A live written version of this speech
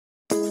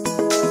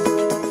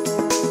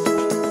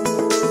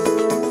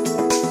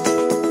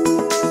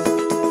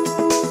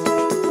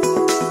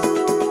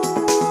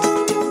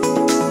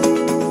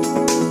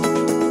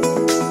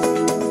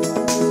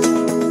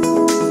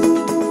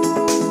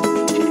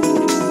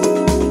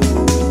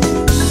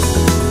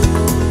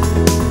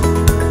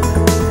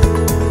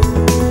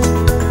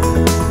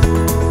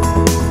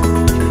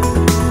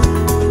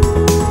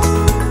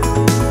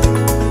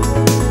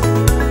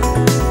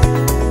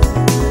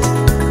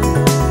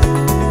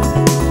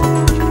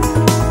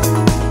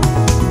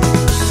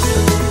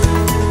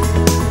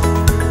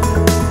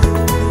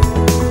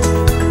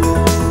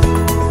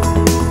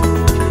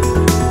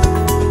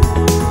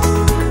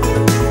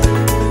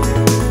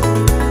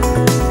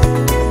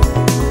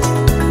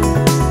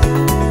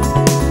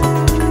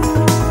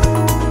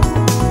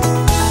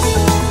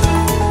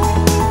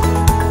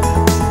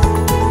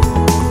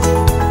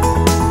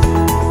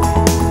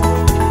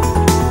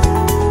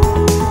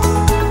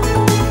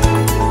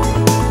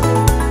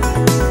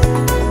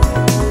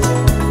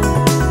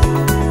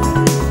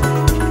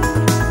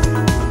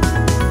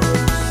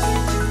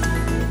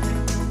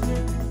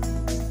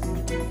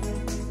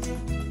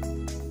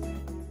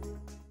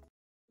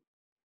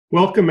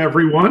Welcome,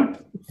 everyone.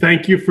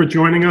 Thank you for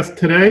joining us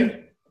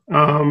today.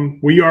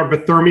 We are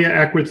Verthermia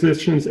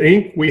Acquisitions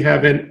Inc. We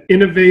have an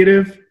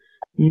innovative,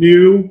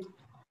 new,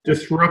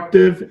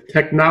 disruptive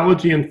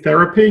technology and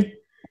therapy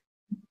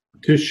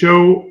to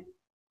show.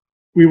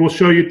 We will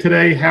show you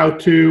today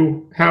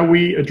how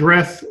we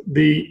address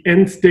the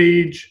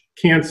end-stage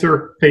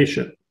cancer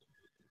patient.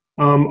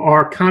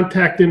 Our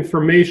contact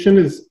information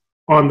is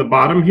on the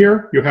bottom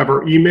here. You have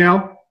our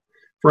email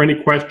for any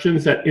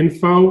questions at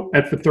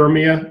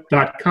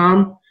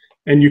info@verthermia.com,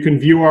 and you can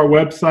view our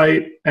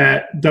website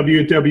at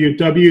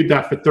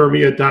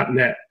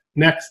www.verthermia.net.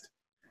 Next.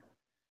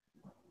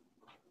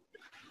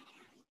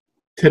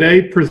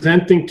 Today,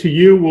 presenting to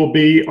you will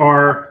be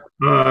our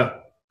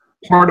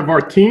part of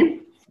our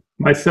team.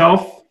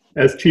 Myself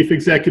as Chief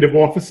Executive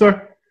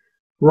Officer,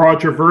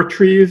 Roger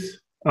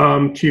Vertrees,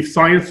 Chief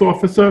Science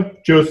Officer,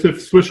 Joseph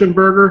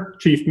Swishenberger,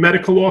 Chief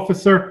Medical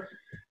Officer,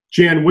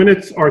 Jan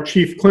Winetz, our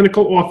Chief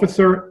Clinical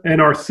Officer, and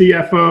our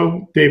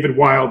CFO, David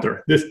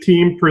Wilder. This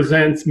team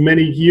presents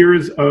many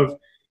years of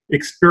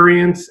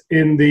experience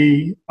in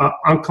the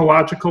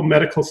oncological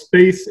medical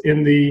space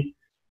in the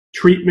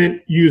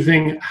treatment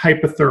using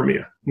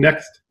hypothermia.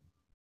 Next.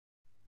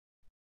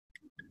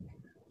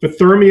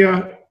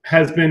 Verthermia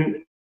has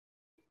been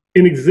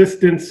in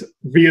existence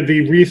via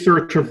the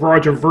research of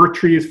Roger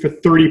Vertrees for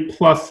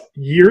 30+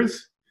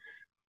 years.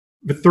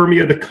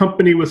 Verthermia, the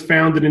company, was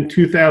founded in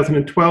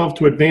 2012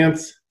 to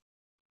advance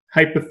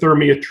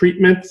hypothermia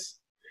treatments.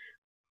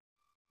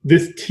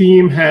 This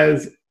team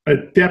has a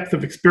depth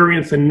of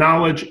experience and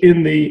knowledge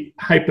in the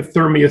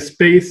hypothermia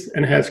space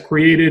and has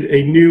created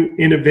a new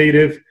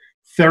innovative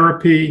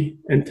therapy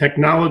and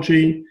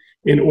technology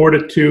in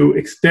order to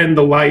extend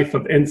the life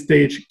of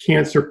end-stage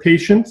cancer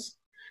patients.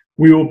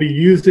 We will be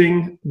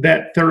using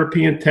that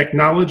therapy and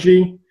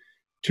technology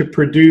to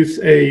produce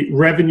a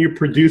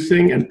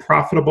revenue-producing and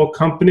profitable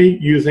company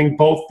using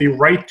both the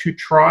right to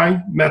try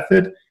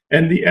method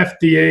and the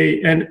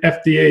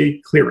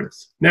FDA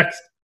clearance. Next.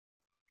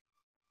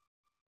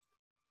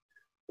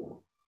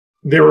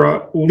 There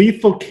are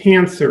lethal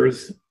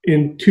cancers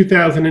in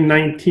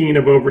 2019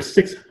 of over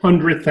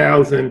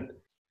 600,000.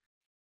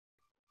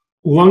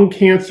 Lung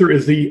cancer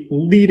is the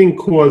leading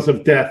cause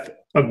of death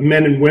of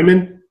men and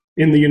women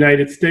in the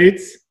United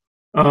States.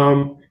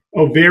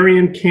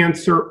 Ovarian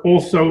cancer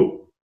also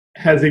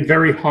has a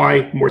very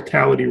high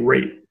mortality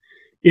rate.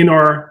 In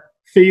our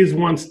phase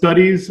 1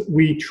 studies,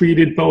 we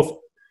treated both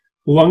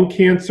lung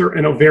cancer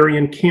and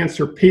ovarian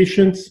cancer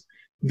patients.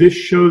 This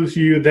shows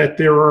you that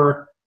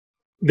there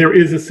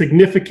is a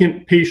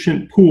significant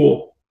patient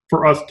pool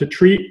for us to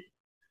treat.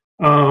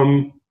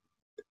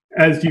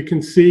 As you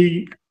can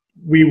see,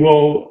 we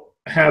will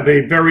have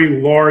a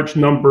very large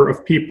number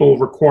of people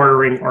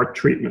requiring our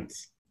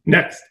treatments.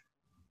 Next.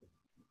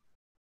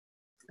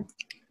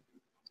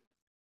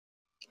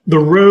 The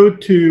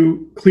road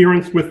to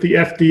clearance with the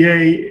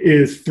FDA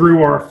is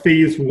through our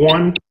phase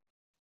 1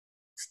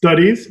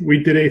 studies.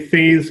 We did a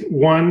phase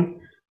 1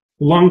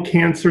 lung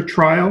cancer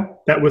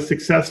trial that was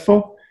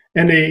successful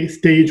and a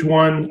stage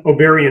 1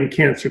 ovarian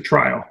cancer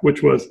trial,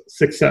 which was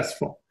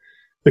successful.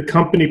 The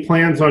company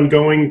plans on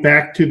going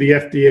back to the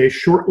FDA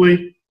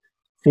shortly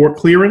for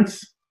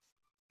clearance.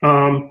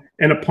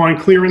 And upon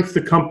clearance,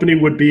 the company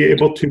would be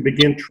able to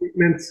begin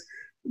treatments,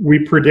 we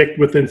predict,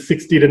 within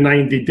 60 to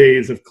 90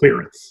 days of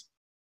clearance.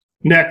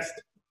 Next.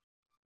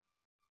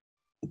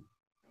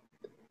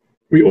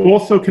 We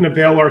also can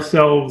avail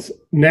ourselves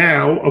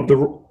now of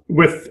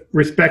with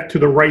respect to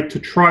the right to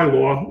try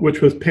law,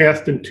 which was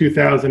passed in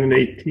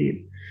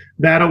 2018.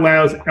 That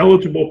allows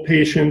eligible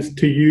patients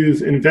to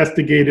use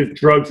investigative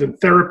drugs and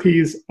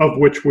therapies, of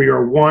which we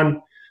are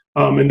one.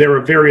 And there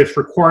are various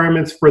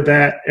requirements for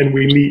that, and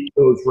we meet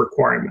those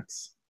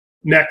requirements.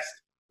 Next.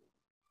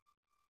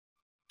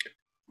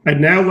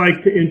 I'd now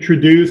like to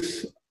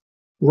introduce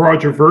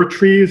Roger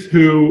Vertrees,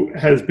 who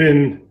has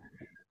been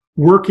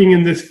working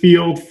in this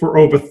field for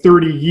over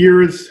 30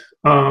 years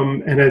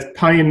and has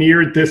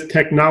pioneered this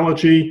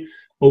technology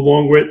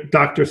along with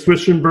Dr.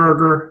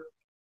 Swishenberger.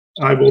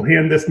 I will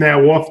hand this now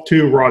off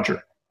to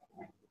Roger.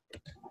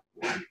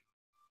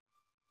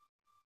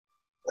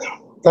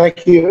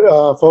 Thank you,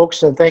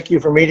 folks, and thank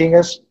you for meeting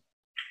us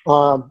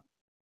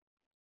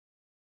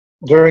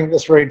during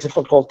this very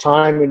difficult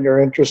time and your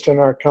interest in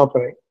our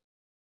company.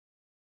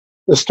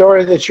 The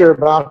story that you're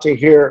about to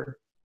hear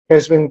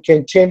has been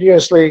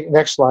continuously,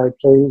 next slide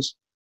please,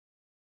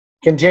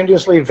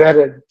 continuously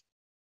vetted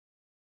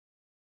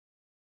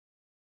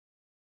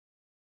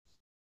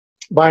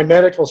by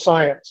medical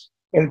science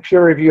in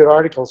peer-reviewed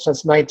articles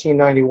since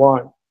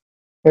 1991.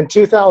 In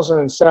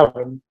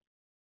 2007,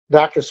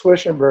 Dr.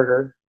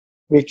 Swishenberger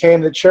became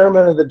the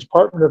chairman of the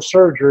Department of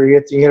Surgery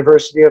at the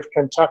University of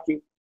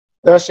Kentucky,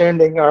 thus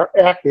ending our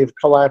active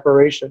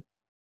collaboration.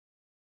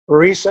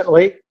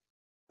 Recently,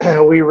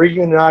 we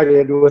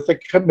reunited with a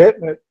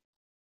commitment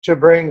to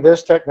bring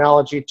this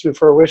technology to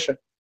fruition.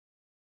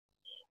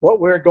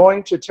 What we're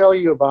going to tell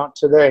you about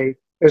today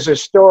is a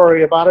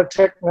story about a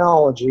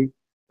technology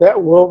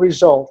that will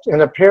result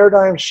in a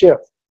paradigm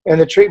shift in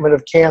the treatment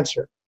of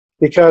cancer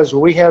because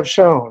we have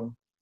shown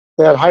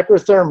that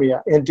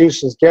hyperthermia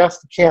induces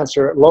death to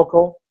cancer at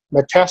local,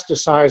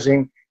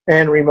 metastasizing,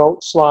 and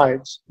remote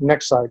slides.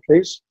 Next slide,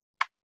 please.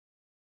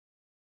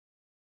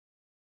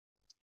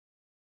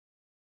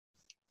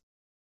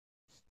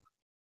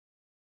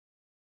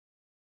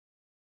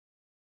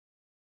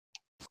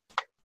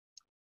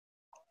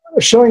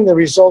 Showing the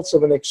results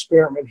of an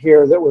experiment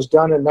here that was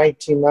done in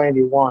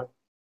 1991,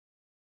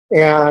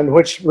 and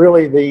which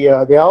really the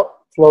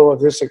outflow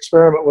of this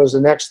experiment was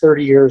the next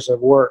 30 years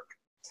of work.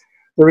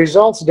 The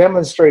results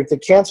demonstrate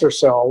that cancer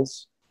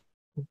cells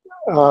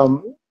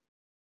are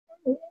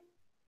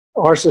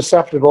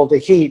susceptible to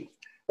heat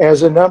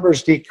as the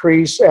numbers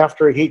decrease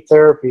after heat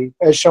therapy,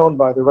 as shown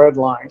by the red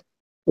line.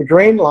 The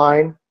green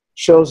line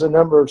shows the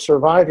number of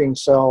surviving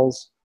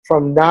cells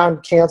from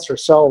non-cancer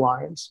cell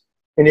lines.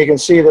 And you can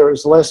see there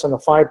is less than a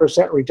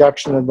 5%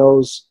 reduction in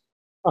those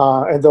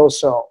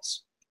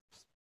cells.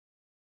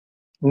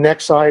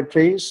 Next slide,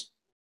 please.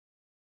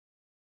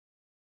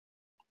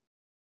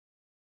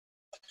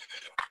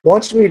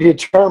 Once we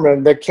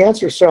determined that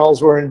cancer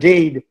cells were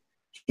indeed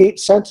heat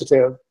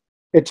sensitive,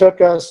 it took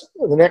us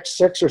the next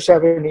 6 or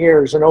 7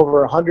 years and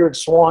over 100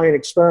 swine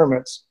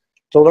experiments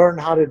to learn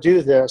how to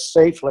do this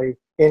safely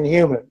in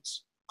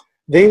humans.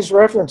 These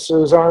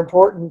references are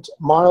important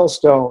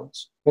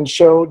milestones and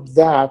showed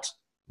that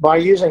by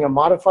using a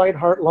modified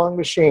heart-lung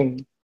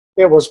machine,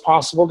 it was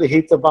possible to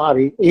heat the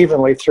body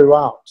evenly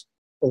throughout.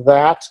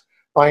 That,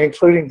 by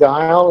including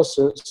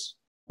dialysis,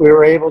 we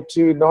were able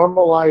to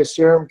normalize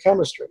serum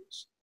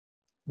chemistries.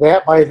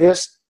 That by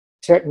this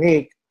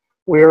technique,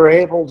 we were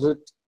able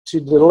to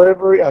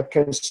deliver a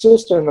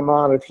consistent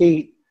amount of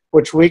heat,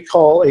 which we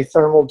call a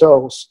thermal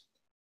dose.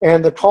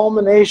 And the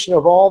culmination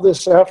of all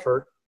this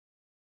effort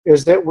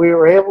is that we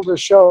were able to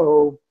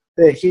show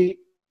that heat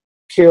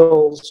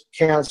kills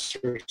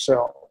cancer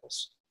cells.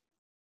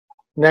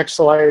 Next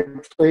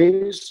slide,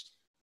 please.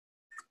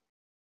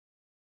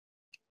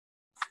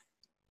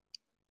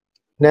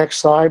 Next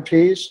slide,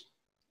 please.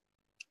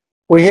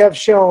 We have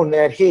shown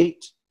that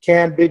heat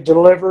can be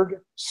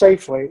delivered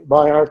safely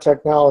by our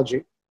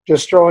technology,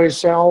 destroys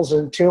cells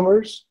and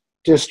tumors,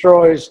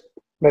 destroys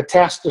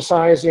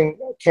metastasizing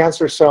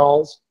cancer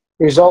cells,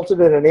 resulted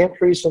in an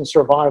increase in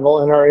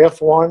survival in our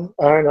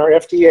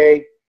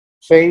FDA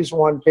phase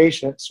 1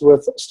 patients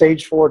with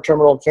stage 4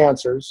 terminal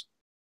cancers,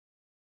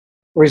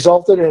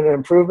 resulted in an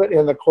improvement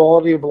in the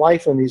quality of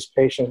life in these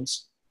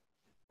patients,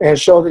 and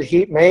show that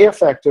heat may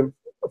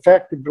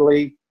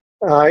effectively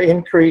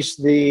increase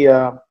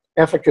the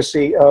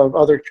efficacy of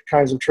other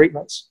kinds of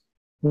treatments.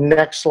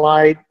 Next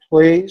slide,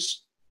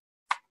 please.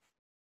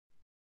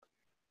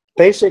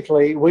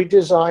 Basically, we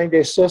designed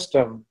a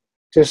system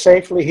to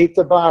safely heat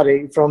the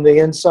body from the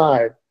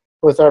inside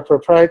with our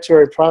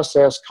proprietary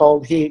process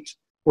called heat.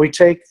 We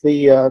take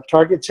the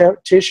target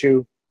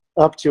tissue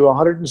up to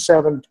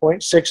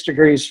 107.6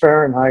 degrees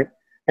Fahrenheit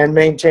and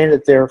maintain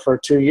it there for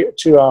 2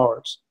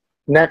 hours.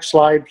 Next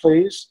slide,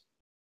 please.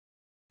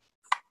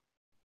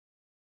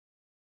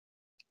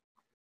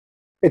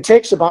 It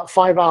takes about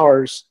 5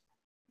 hours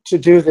to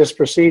do this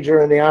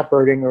procedure in the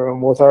operating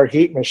room with our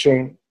heat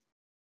machine.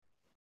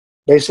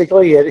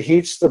 Basically, it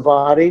heats the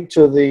body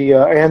to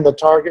and the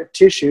target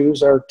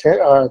tissues or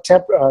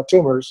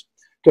tumors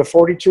to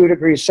 42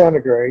 degrees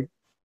centigrade.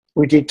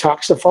 We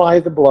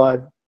detoxify the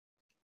blood.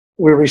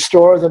 We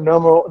restore the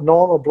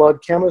normal blood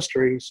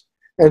chemistries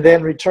and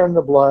then return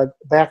the blood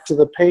back to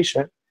the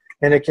patient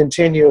in a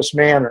continuous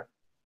manner.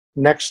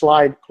 Next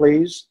slide,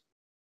 please.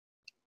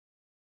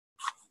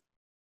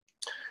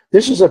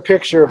 This is a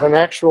picture of an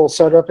actual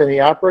setup in the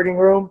operating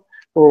room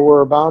where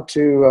we're about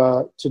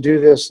to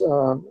do this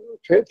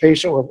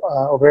patient with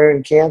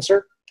ovarian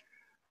cancer.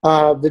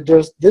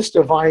 This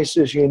device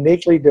is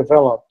uniquely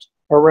developed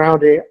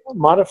around a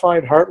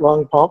modified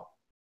heart-lung pump,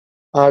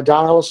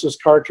 dialysis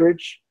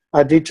cartridge,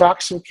 a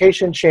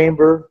detoxification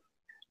chamber,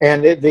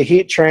 and the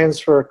heat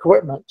transfer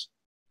equipment.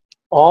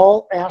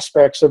 All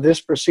aspects of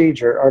this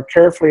procedure are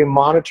carefully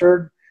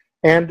monitored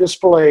and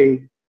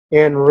displayed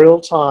in real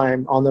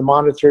time on the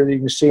monitor that you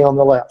can see on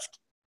the left.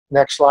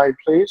 Next slide,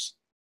 please.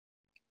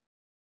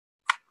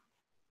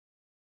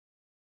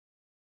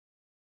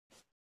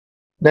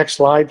 Next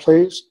slide,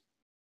 please.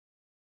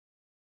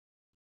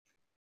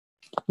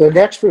 The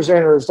next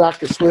presenter is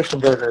Dr.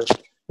 Zwischenberger,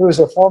 who is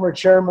a former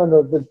chairman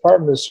of the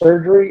Department of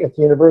Surgery at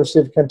the University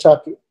of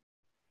Kentucky.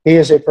 He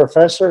is a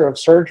professor of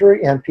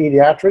surgery and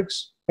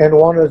pediatrics and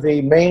one of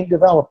the main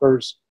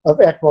developers of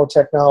ECMO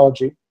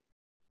technology.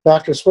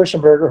 Dr.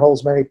 Zwischenberger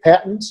holds many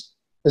patents,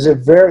 is a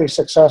very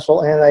successful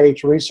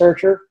NIH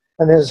researcher,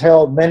 and has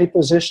held many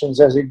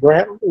positions as a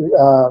grant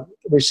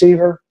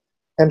receiver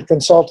and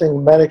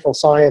consulting medical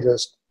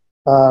scientist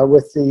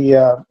with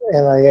the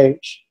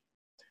NIH.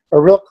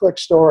 A real quick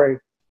story.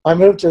 I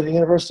moved to the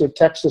University of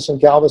Texas in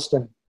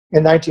Galveston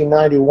in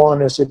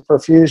 1991 as a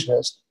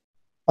perfusionist.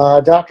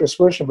 Dr.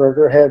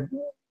 Zwischenberger had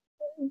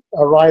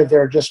arrived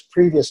there just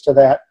previous to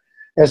that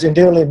as a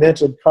newly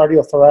minted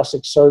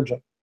cardiothoracic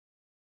surgeon.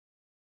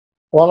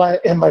 Well,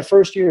 in my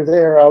first year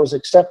there, I was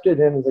accepted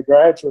into the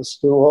graduate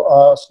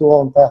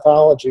school in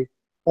pathology.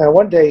 And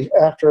one day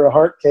after a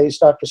heart case,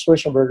 Dr.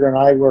 Swishenberger and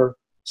I were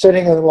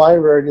sitting in the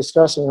library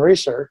discussing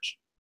research,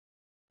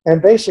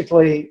 and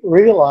basically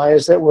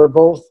realized that we're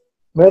both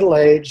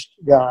middle-aged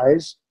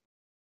guys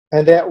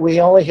and that we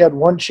only had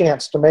one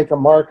chance to make a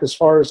mark as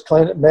far as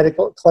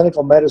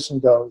clinical medicine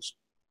goes.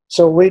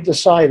 So we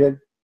decided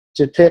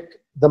to pick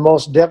the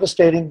most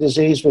devastating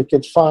disease we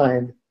could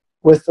find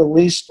with the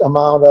least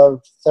amount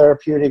of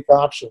therapeutic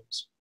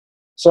options.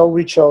 So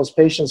we chose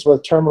patients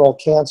with terminal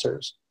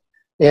cancers.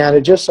 And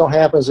it just so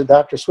happens that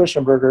Dr.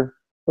 Swishenberger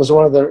was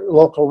one of the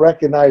local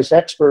recognized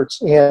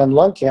experts in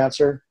lung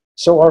cancer.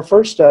 So our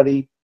first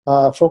study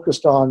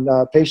focused on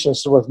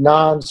patients with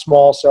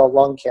non-small cell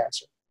lung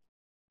cancer.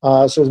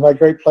 So it's my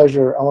great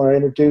pleasure. I want to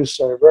introduce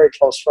a very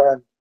close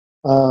friend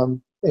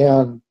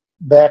and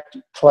back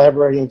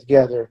collaborating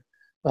together,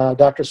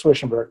 Dr.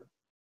 Swishenberger.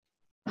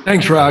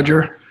 Thanks,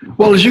 Roger.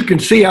 Well, as you can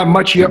see, I'm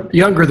much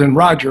younger than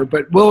Roger,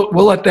 but we'll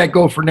let that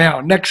go for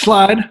now. Next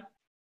slide.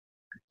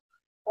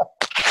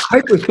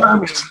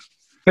 Hyperthermia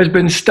has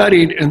been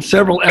studied in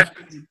several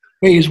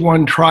phase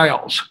 1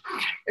 trials.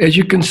 As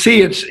you can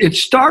see, it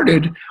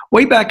started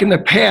way back in the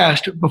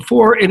past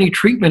before any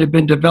treatment had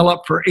been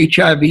developed for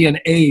HIV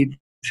and AIDS.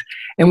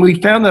 And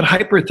we found that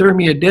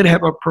hyperthermia did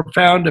have a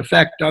profound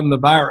effect on the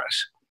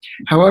virus.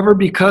 However,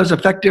 because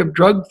effective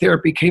drug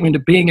therapy came into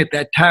being at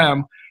that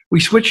time, we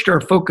switched our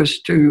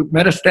focus to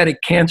metastatic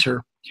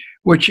cancer,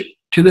 which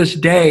to this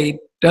day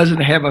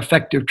doesn't have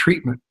effective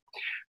treatment.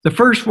 The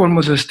first one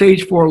was a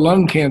stage 4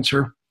 lung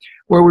cancer,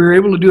 where we were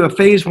able to do a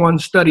phase 1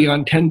 study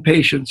on 10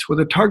 patients with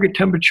a target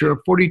temperature of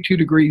 42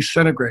 degrees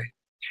centigrade.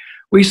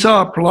 We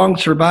saw a prolonged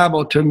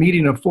survival to a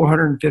median of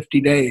 450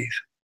 days.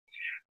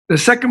 The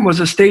second was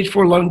a stage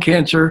 4 lung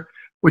cancer,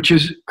 which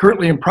is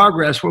currently in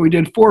progress, where we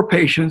did 4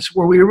 patients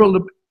where we were able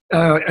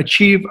to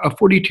achieve a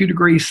 42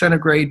 degrees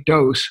centigrade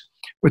dose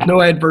with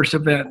no adverse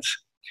events,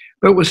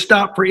 but was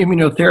stopped for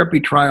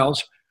immunotherapy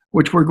trials,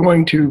 which we're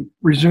going to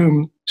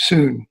resume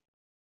soon.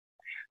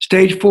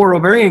 Stage 4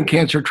 ovarian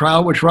cancer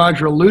trial, which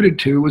Roger alluded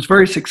to, was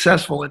very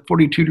successful at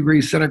 42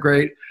 degrees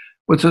centigrade,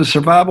 with a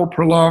survival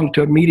prolonged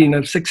to a median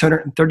of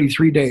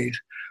 633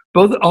 days.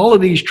 All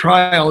of these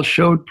trials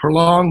showed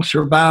prolonged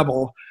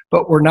survival,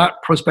 but were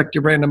not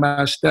prospective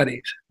randomized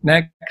studies.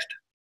 Next.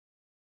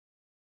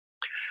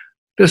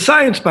 The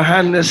science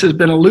behind this has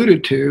been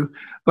alluded to,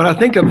 but I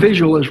think a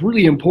visual is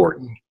really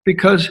important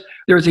because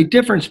there's a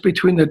difference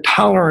between the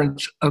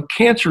tolerance of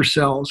cancer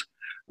cells,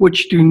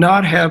 which do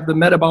not have the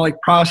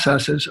metabolic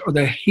processes or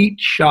the heat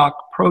shock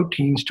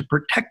proteins to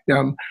protect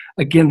them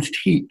against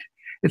heat.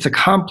 It's a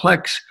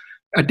complex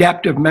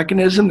adaptive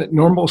mechanism that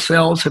normal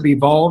cells have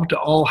evolved to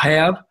all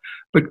have,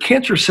 but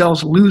cancer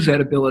cells lose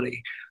that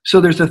ability. So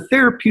there's a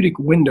therapeutic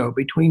window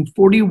between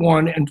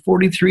 41 and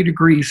 43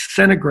 degrees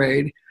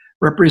centigrade,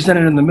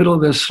 represented in the middle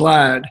of this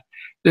slide,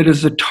 that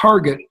is the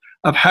target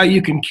of how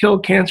you can kill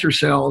cancer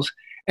cells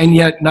and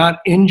yet not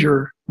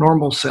injure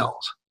normal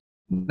cells.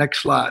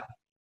 Next slide.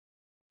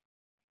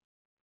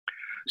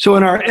 So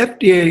in our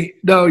FDA,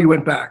 no, you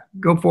went back.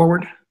 Go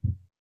forward.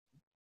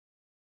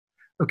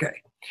 Okay.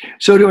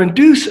 So to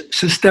induce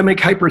systemic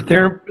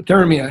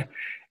hyperthermia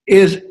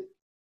is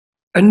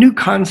a new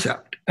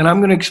concept, and I'm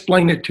going to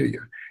explain it to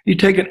you. You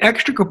take an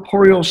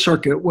extracorporeal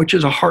circuit, which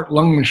is a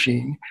heart-lung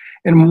machine,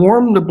 and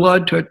warm the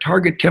blood to a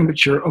target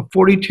temperature of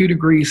 42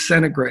 degrees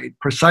centigrade,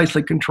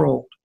 precisely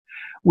controlled.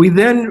 We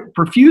then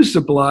perfuse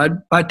the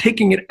blood by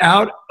taking it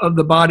out of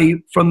the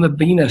body from the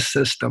venous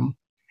system,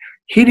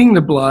 heating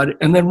the blood,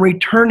 and then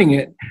returning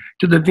it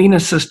to the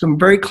venous system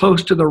very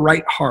close to the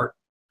right heart.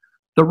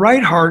 The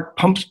right heart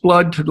pumps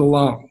blood to the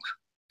lungs.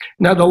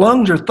 Now, the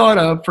lungs are thought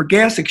of for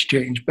gas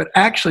exchange, but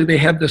actually they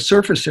have the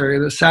surface area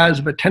the size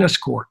of a tennis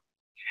court.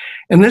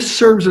 And this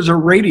serves as a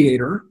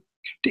radiator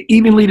to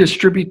evenly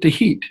distribute the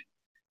heat.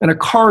 In a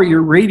car,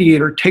 your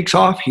radiator takes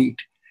off heat.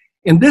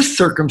 In this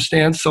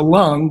circumstance, the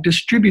lung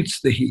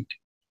distributes the heat.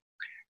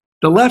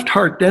 The left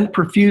heart then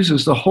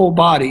perfuses the whole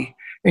body,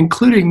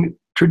 including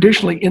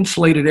traditionally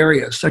insulated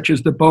areas such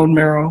as the bone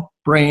marrow,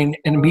 brain,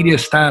 and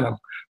mediastinum,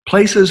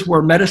 places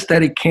where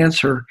metastatic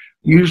cancer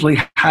usually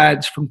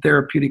hides from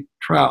therapeutic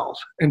trials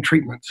and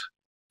treatments.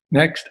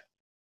 Next.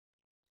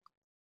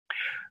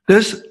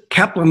 This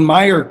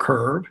Kaplan-Meier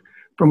curve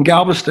from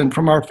Galveston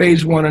from our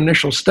phase 1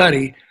 initial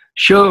study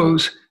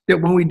shows that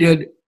when we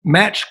did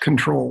matched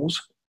controls,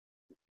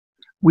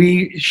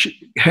 we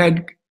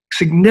had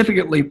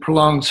significantly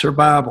prolonged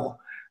survival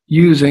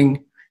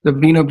using the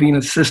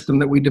veno-venous system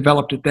that we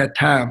developed at that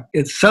time.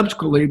 It's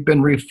subsequently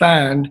been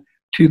refined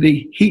to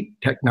the heat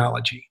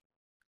technology.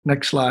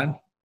 Next slide.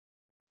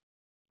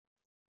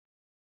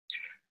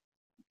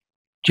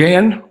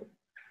 Jan,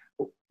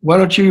 why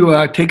don't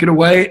you take it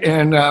away,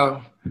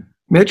 and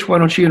Mitch, why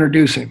don't you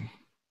introduce him?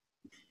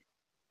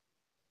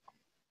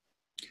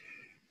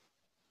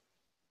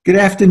 Good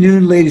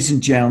afternoon, ladies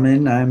and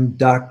gentlemen. I'm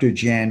Dr.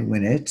 Jan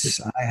Winetz.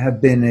 I have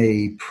been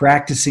a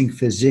practicing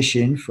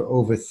physician for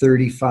over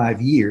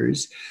 35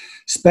 years,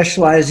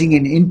 specializing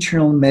in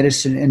internal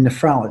medicine and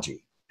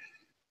nephrology.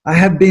 I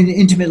have been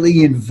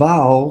intimately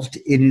involved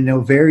in an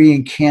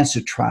ovarian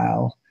cancer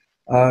trial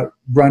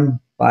run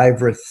by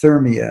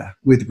Verthermia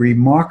with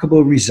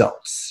remarkable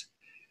results.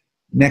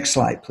 Next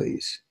slide,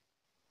 please.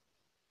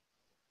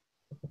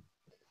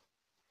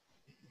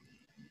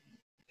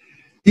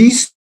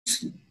 These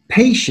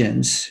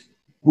patients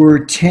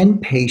were 10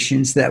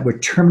 patients that were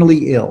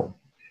terminally ill.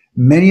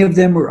 Many of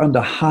them were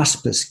under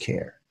hospice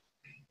care.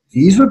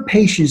 These were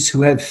patients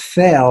who had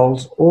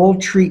failed all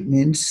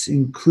treatments,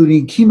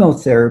 including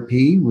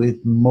chemotherapy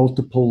with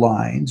multiple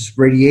lines,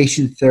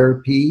 radiation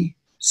therapy,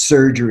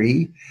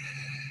 surgery,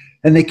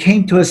 and they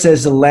came to us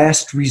as a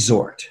last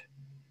resort.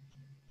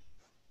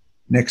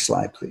 Next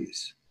slide,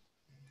 please.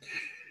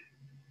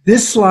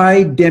 This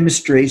slide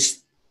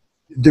demonstrates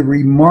the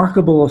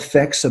remarkable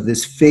effects of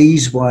this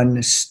phase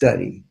 1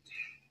 study.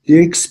 The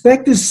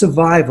expected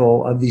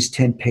survival of these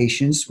 10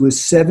 patients was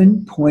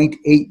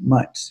 7.8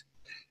 months.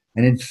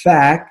 And in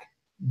fact,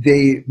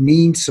 the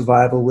mean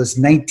survival was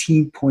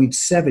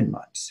 19.7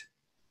 months.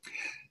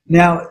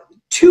 Now,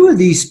 2 of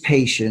these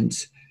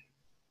patients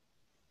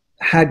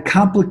had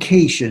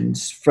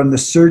complications from the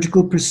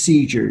surgical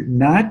procedure,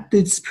 not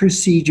this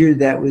procedure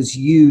that was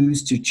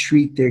used to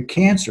treat their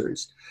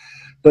cancers,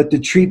 but the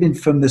treatment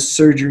from the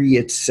surgery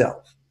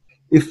itself.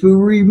 If we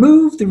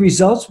remove the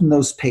results from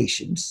those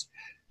patients,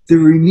 the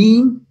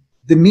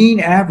mean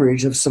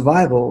average of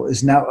survival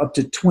is now up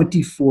to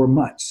 24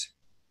 months.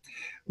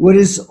 What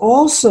is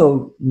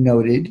also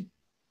noted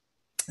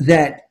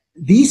that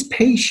these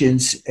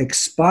patients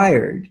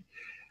expired,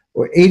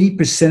 or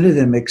 80% of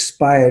them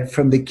expired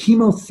from the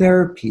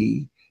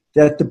chemotherapy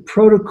that the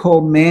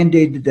protocol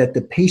mandated that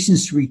the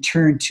patients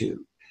return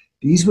to.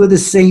 These were the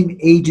same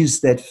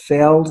agents that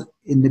failed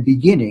in the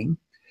beginning,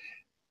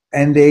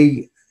 and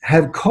they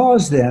have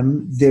caused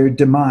them their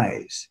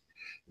demise.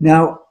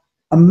 Now,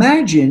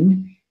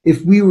 imagine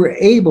if we were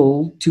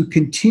able to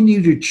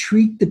continue to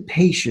treat the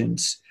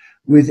patients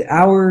with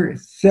our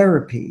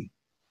therapy,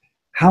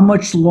 how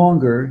much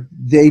longer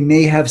they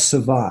may have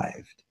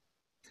survived.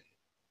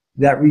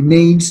 That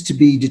remains to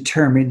be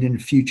determined in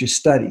future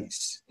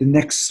studies. The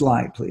next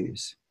slide,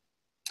 please.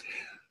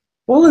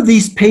 All of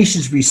these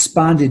patients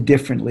responded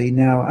differently.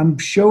 Now, I'm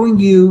showing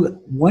you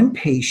one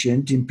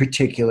patient in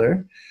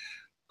particular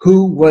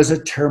who was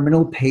a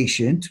terminal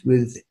patient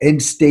with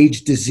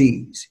end-stage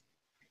disease.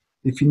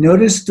 If you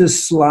notice the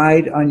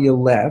slide on your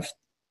left,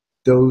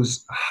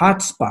 those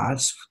hot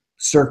spots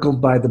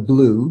circled by the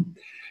blue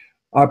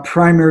are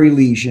primary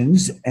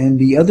lesions, and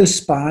the other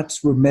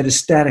spots were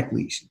metastatic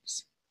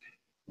lesions.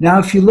 Now,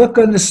 if you look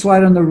on the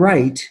slide on the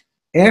right,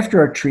 after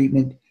our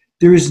treatment,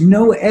 there is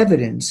no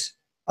evidence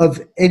of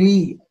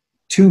any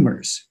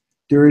tumors.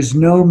 There is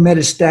no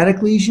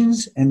metastatic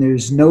lesions, and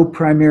there's no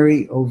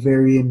primary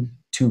ovarian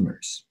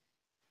tumors.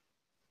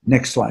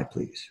 Next slide,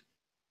 please.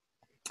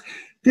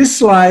 This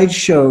slide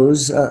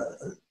shows a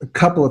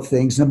couple of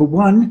things. Number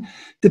one,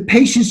 the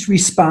patients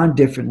respond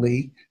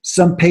differently.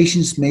 Some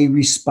patients may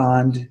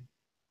respond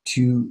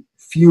to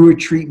fewer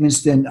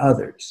treatments than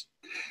others.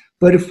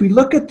 But if we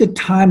look at the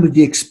time of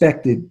the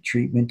expected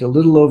treatment, a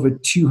little over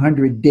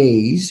 200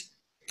 days,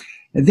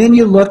 and then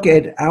you look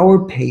at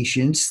our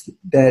patients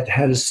that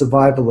had a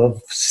survival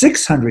of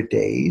 600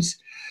 days,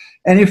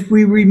 and if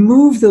we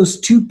remove those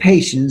 2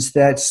 patients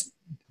that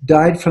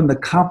died from the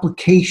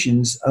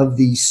complications of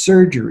the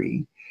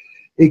surgery,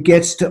 it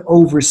gets to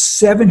over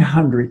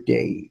 700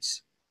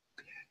 days.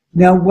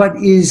 Now, what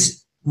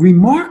is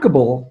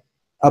remarkable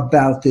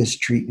about this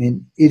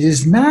treatment, it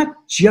is not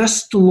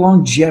just the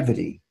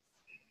longevity.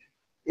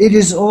 It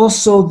is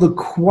also the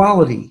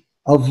quality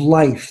of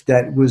life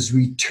that was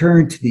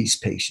returned to these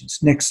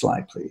patients. Next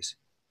slide, please.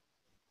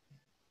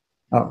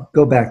 Oh,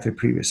 go back to the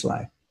previous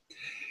slide.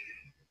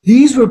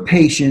 These were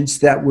patients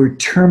that were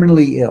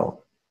terminally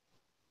ill,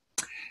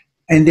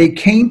 and they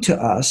came to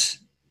us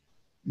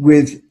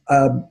with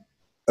a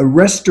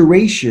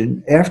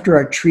restoration after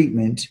our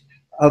treatment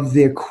of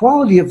their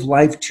quality of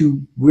life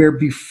to where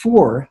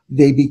before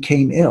they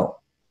became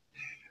ill.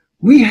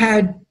 We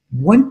had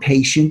one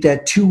patient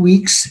that 2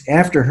 weeks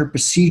after her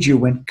procedure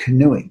went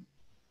canoeing.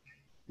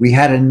 We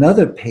had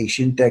another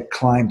patient that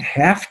climbed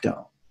Half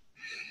Dome.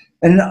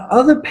 And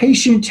another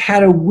patient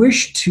had a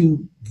wish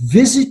to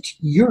visit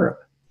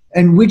Europe,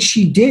 and which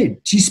she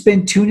did. She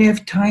spent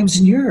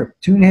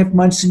 2.5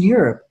 months in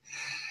Europe.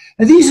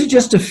 And these are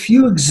just a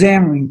few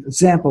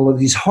examples of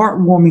these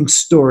heartwarming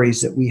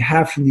stories that we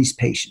have from these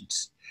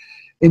patients.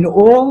 In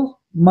all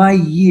my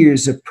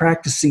years of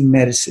practicing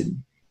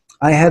medicine,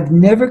 I have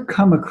never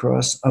come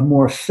across a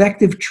more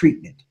effective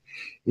treatment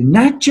in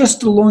not just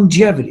the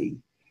longevity,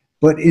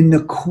 but in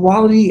the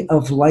quality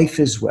of life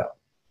as well.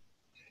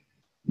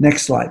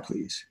 Next slide,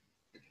 please.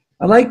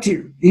 I'd like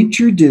to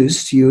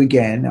introduce to you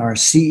again our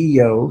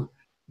CEO,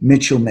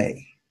 Mitchel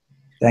May.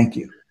 Thank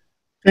you.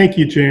 Thank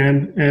you,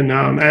 Jan. And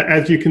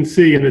as you can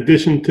see, in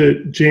addition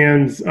to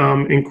Jan's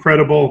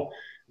incredible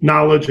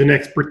knowledge and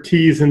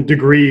expertise and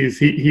degrees,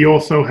 he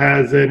also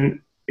has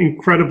an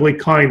incredibly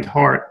kind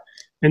heart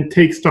and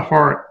takes to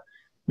heart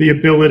the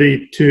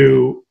ability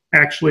to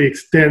actually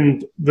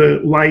extend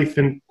the life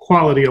and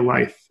quality of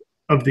life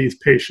of these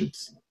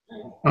patients.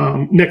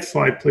 Next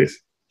slide,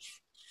 please.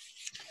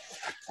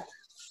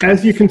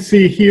 As you can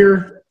see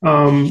here,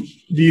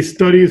 these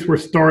studies were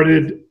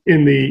started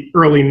in the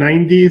early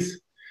 90s.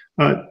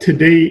 To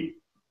date,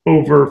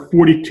 over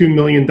 $42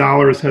 million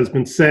has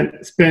been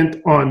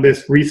spent on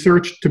this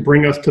research to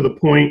bring us to the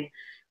point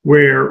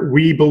where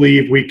we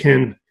believe we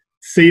can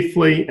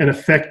safely and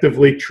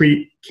effectively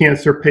treat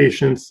cancer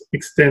patients,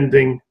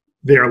 extending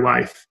their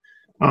life.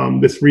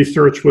 This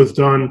research was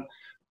done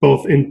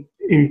both in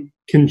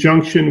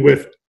conjunction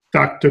with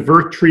Dr.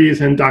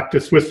 Vertrees and Dr.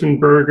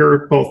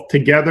 Swissenberger, both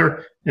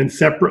together and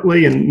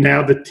separately, and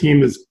now the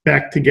team is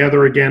back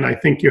together again. I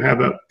think you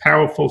have a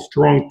powerful,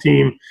 strong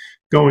team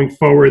going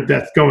forward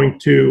that's going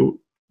to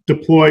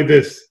deploy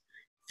this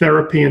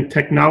therapy and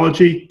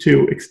technology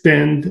to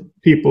extend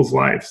people's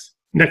lives.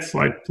 Next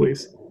slide,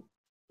 please.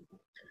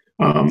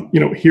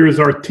 Here's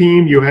our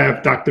team. You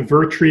have Dr.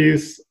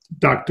 Vertrees,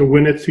 Dr.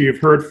 Winetz, who you've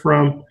heard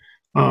from.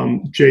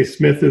 Jay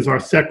Smith is our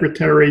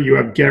secretary. You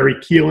have Gary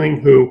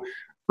Keeling, who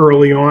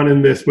early on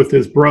in this with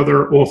his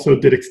brother also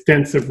did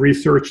extensive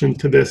research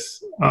into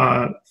this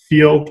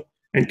field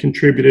and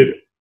contributed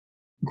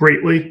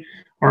greatly.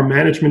 Our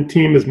management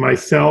team is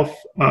myself,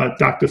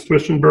 Dr.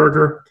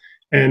 Swissenberger,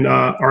 and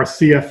our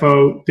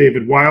CFO,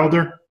 David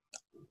Wilder.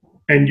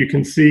 And you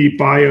can see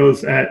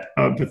bios at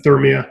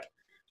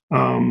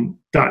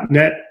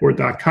Verthermia.net or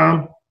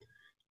 .com.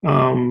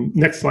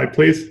 Next slide,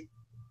 please.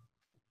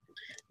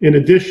 In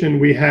addition,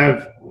 we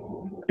have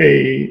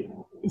a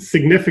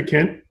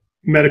significant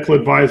medical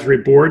advisory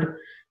board.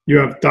 You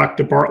have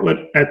Dr.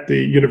 Bartlett at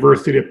the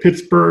University of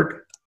Pittsburgh,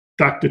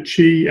 Dr.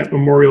 Chi at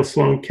Memorial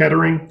Sloan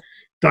Kettering,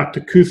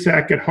 Dr.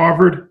 Cusack at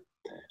Harvard,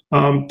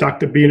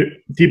 Dr.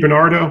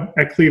 DiBernardo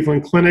at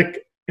Cleveland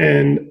Clinic,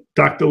 and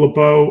Dr.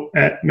 LeBeau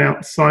at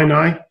Mount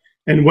Sinai.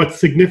 And what's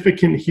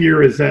significant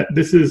here is that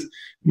this is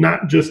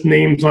not just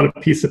names on a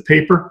piece of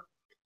paper.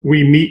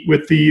 We meet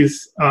with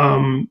these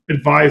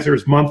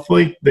advisors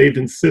monthly. They've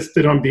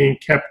insisted on being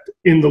kept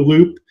in the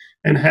loop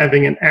and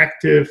having an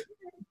active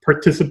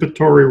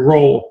participatory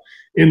role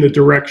in the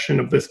direction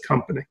of this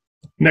company.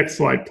 Next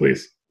slide,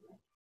 please.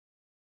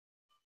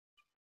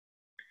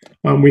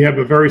 We have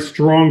a very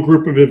strong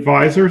group of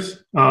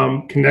advisors,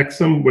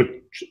 Connexum,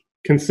 which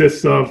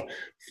consists of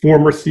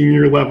former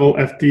senior level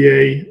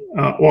FDA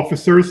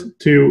officers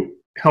to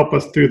help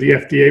us through the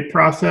FDA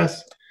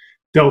process.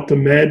 Delta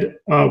Med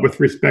with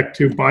respect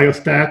to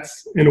biostats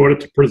in order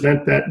to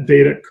present that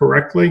data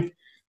correctly.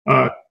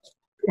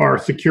 Our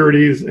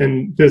securities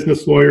and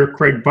business lawyer,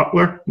 Craig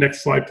Butler.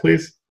 Next slide,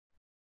 please.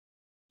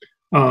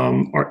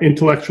 Our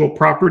intellectual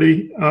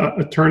property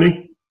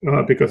attorney,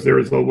 because there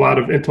is a lot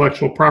of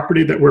intellectual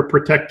property that we're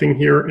protecting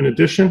here in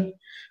addition.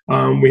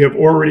 We have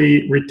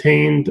already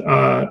retained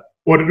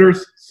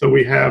auditors, so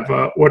we have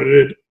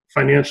audited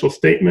financial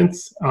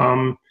statements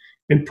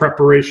in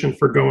preparation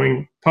for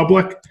going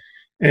public.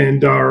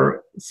 And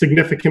our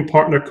significant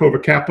partner,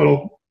 Cova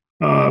Capital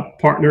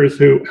Partners,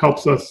 who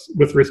helps us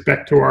with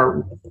respect to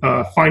our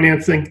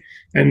financing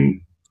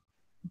and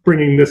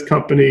bringing this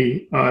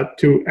company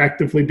to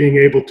actively being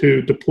able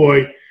to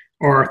deploy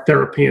our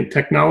therapy and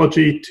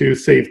technology to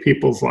save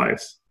people's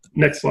lives.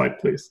 Next slide,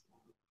 please.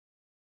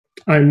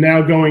 I'm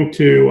now going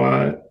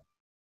to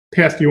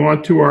pass you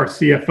on to our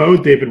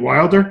CFO, David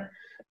Wilder,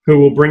 who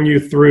will bring you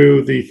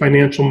through the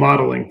financial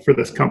modeling for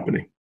this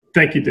company.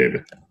 Thank you,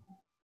 David.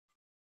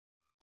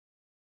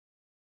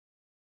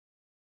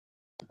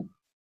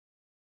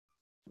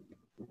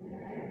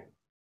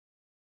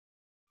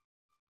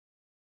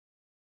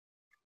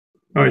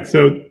 All right,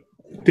 so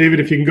David,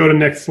 if you can go to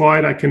next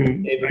slide, I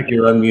can. David,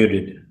 you're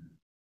unmuted.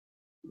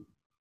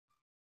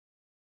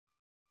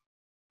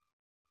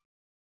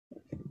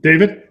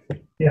 David?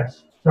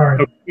 Yes,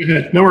 sorry. Oh, go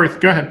ahead. No worries,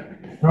 go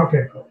ahead.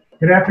 Okay,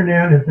 good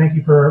afternoon, and thank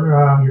you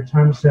for your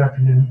time this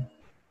afternoon.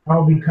 I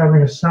will be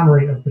covering a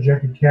summary of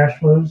projected cash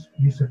flows,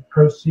 use of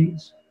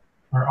proceeds,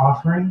 our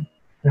offering,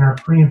 and our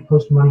pre- and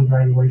post-money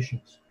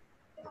valuations.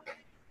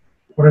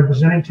 What I'm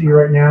presenting to you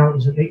right now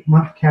is an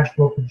 8-month cash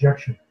flow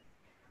projection.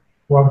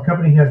 While the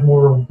company has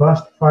more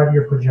robust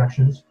 5-year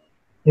projections,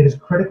 it is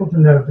critical to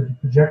note that the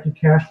projected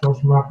cash flows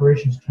from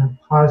operations turned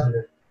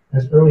positive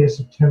as early as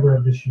September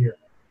of this year.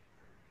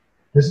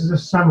 This is a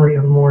summary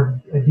of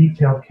a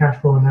detailed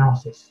cash flow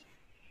analysis.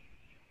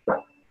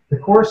 The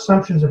core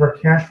assumptions of our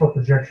cash flow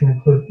projection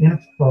include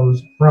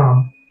inflows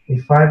from a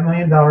 $5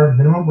 million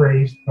minimum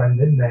raised by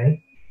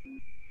mid-May.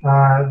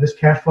 This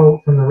cash flow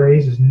from the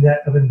raise is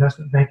net of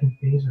investment banking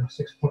fees of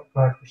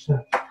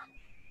 6.5%.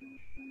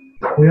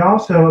 We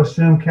also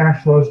assume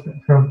cash flows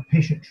from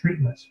patient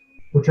treatments,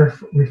 which are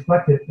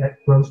reflected at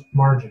gross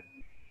margin.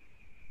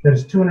 That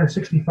is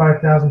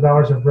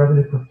 $265,000 of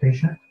revenue per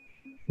patient,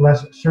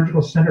 less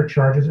surgical center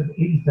charges of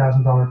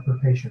 $80,000 per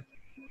patient,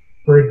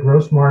 for a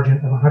gross margin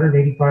of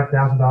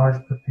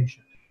 $185,000 per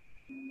patient.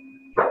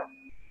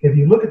 If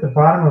you look at the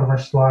bottom of our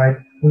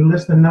slide, we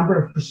list the number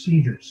of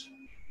procedures.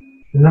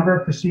 The number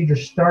of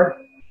procedures start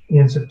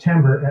in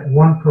September at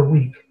 1 per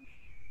week.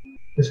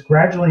 This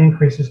gradually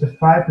increases to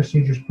 5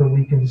 procedures per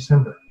week in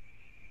December.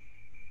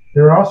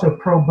 There are also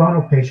pro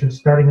bono patients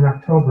starting in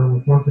October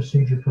with one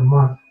procedure per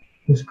month,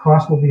 whose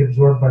cost will be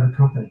absorbed by the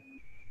company.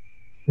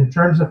 In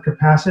terms of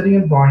capacity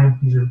and volume,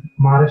 these are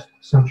modest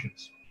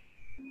assumptions.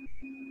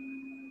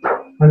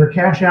 Under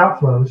cash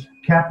outflows,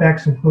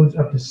 CapEx includes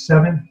up to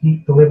 7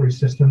 heat delivery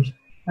systems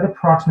at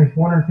approximately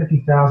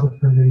 $450,000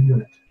 per new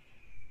unit.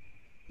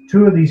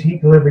 2 of these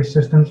heat delivery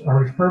systems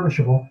are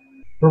refurbishable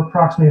for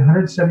approximately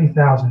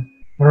 $170,000 and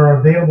are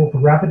available for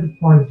rapid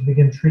deployment to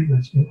begin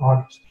treatments in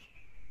August.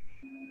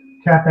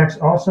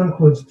 CapEx also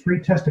includes 3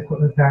 test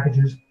equipment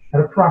packages at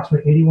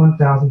approximately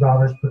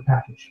 $81,000 per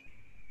package.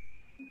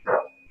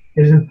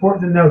 It is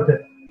important to note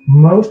that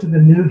most of the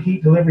new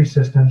heat delivery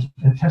systems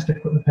and test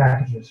equipment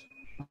packages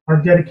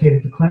are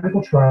dedicated to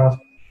clinical trials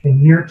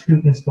and year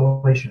 2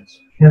 installations.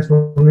 Hence,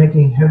 we're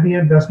making heavy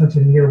investments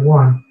in year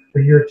 1 for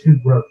year 2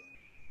 growth.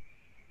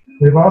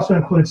 We've also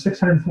included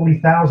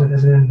 $640,000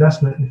 as an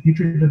investment in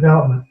future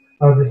development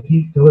of the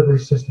heat delivery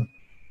system.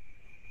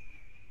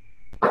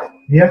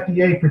 The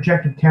FDA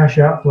projected cash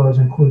outflows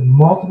include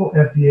multiple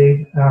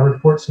FDA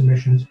report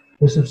submissions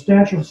with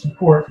substantial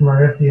support from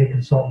our FDA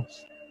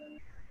consultants.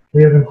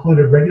 We have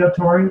included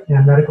regulatory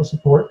and medical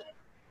support,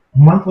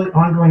 monthly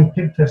ongoing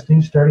pig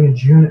testing starting in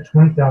June at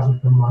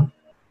 $20,000 per month,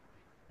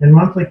 and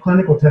monthly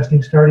clinical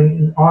testing starting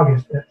in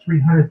August at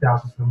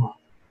 $300,000 per month.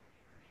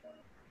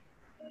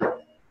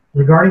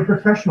 Regarding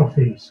professional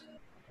fees,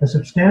 a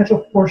substantial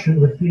portion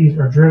of the fees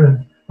are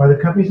driven by the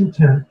company's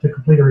intent to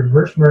complete a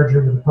reverse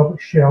merger with the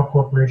Public Shell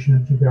Corporation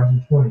in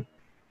 2020.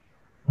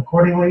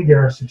 Accordingly,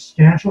 there are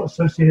substantial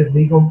associated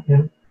legal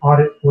and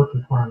audit work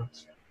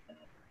requirements.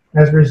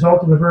 As a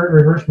result of the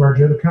reverse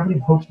merger, the company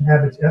hopes to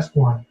have its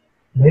S-1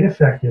 made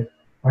effective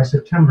by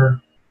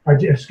by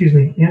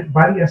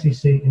the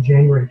SEC in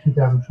January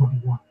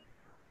 2021.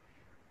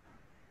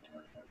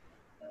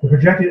 The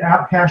projected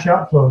cash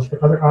outflows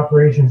for other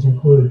operations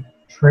include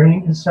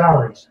training and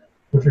salaries,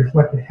 which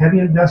reflect a heavy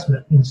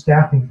investment in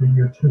staffing for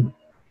year 2.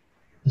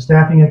 The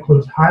staffing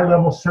includes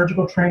high-level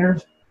surgical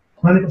trainers,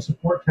 clinical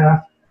support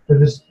staff for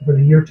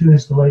the year 2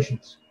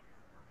 installations.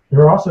 There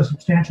are also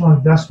substantial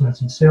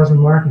investments in sales and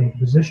marketing to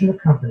position the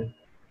company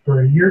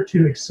for a year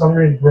 2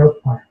 accelerated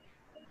growth plan.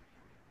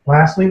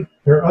 Lastly,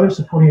 there are other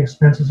supporting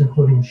expenses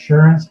including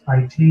insurance,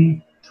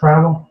 IT,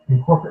 travel,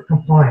 and corporate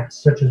compliance,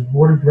 such as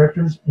board of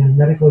directors and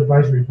medical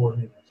advisory board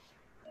meetings.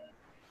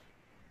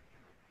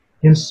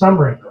 In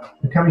summary,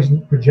 the company's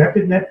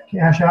projected net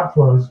cash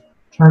outflows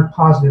turned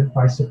positive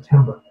by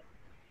September.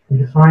 We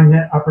define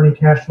net operating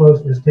cash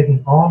flows as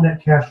taking all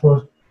net cash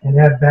flows and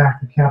add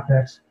back the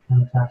CapEx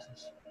and the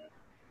taxes.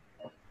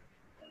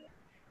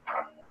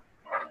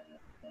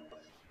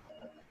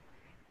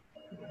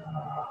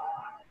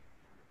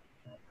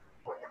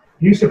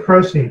 Use of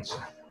proceeds.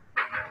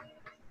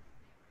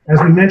 As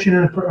we mentioned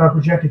in the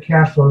projected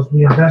cash flows,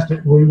 we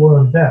will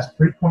invest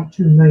 $3.2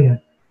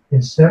 million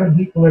in 7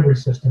 heat delivery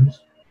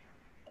systems,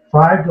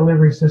 5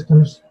 delivery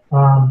systems,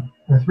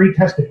 and 3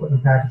 test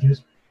equipment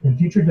packages, and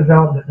future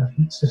development of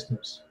heat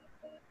systems.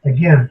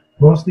 Again,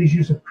 most of these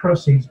use of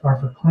proceeds are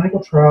for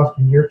clinical trials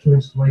and year 2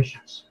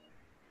 installations.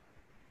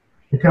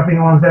 The company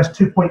will invest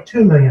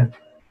 $2.2 million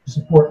to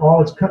support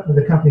all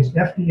the company's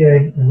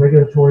FDA and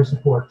regulatory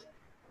support.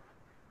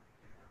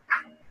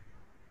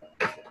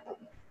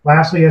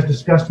 Lastly, as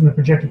discussed in the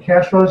projected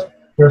cash flows,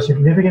 there are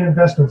significant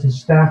investments in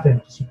staffing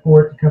to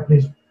support the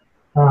companies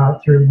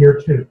through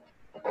year 2.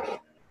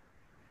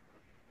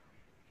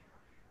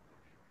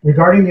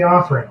 Regarding the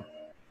offering,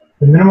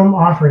 the minimum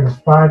offering is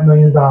 $5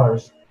 million,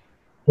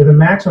 with a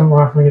maximum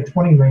offering of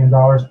 $20 million,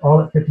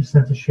 all at 50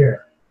 cents a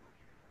share.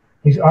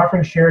 These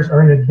offering shares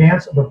are in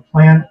advance of a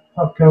planned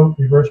PubCo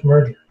reverse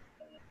merger.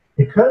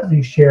 Because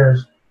these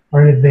shares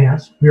are in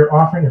advance, we are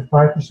offering a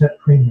 5%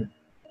 premium,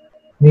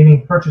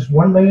 meaning purchase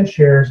 1 million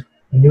shares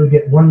and you would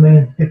get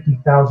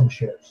 1,050,000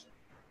 shares.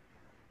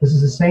 This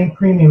is the same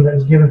premium that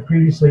was given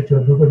previously to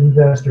a group of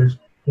investors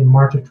in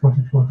March of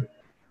 2020.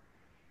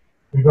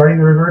 Regarding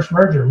the reverse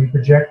merger, we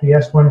project the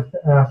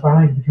S-1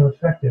 filing to become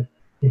effective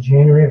in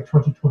January of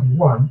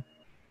 2021.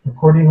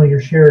 Accordingly, your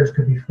shares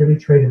could be freely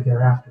traded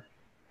thereafter.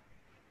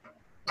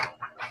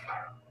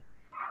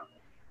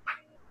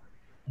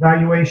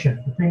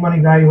 Valuation. The pre-money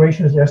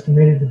valuation is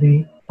estimated to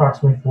be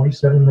approximately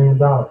 $47 million.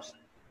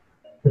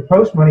 The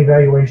post-money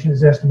valuation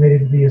is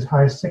estimated to be as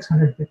high as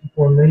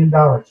 $654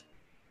 million,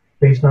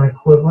 based on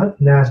equivalent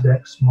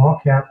NASDAQ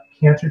small-cap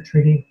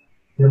cancer-treating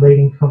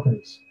relating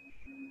companies.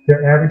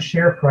 Their average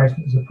share price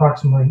is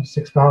approximately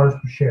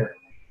 $6 per share.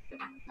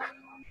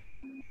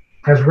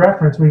 As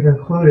reference, we've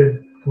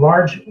included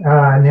large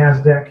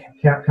NASDAQ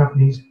cap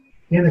companies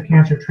in the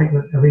cancer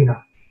treatment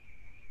arena.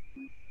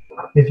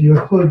 If you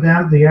include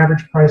them, the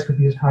average price could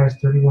be as high as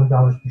 $31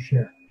 per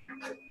share.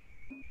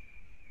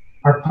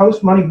 Our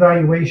post-money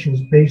valuation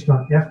is based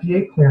on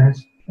FDA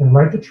clearance and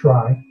right to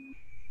try,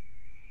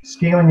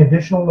 scaling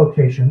additional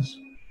locations,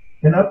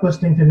 and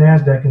uplisting to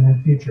NASDAQ in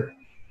the future.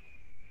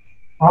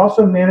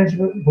 Also,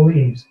 management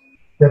believes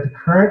that the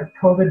current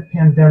COVID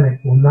pandemic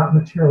will not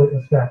materially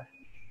affect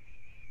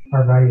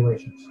our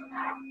valuations.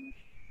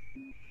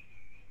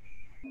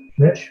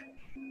 Mitch?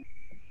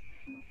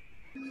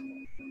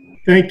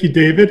 Thank you,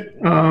 David.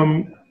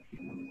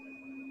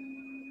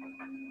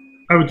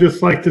 I would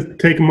just like to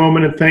take a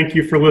moment and thank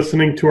you for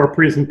listening to our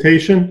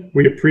presentation.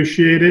 We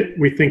appreciate it.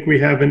 We think we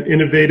have an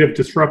innovative,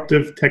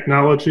 disruptive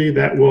technology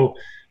that will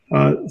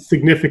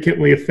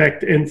significantly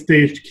affect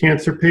end-stage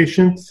cancer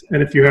patients.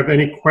 And if you have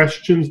any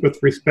questions with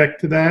respect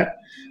to that,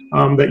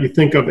 that you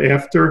think of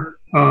after,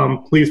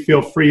 please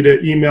feel free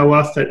to email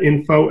us at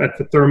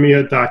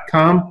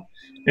info@verthermia.com.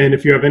 And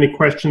if you have any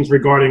questions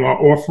regarding our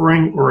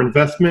offering or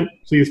investment,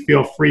 please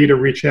feel free to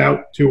reach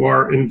out to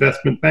our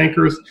investment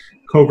bankers,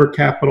 Covert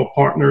Capital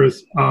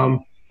Partners,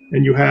 and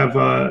you have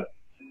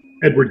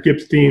Edward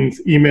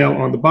Gipstein's email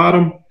on the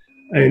bottom,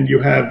 and you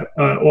have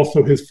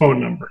also his phone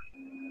number.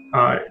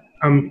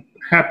 I'm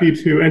happy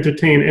to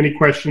entertain any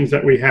questions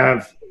that we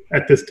have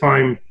at this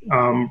time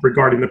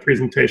regarding the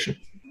presentation.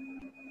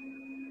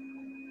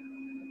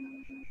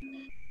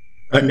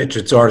 Hi, Mitch,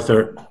 it's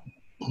Arthur.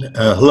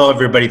 Hello,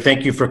 everybody.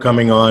 Thank you for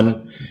coming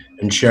on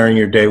and sharing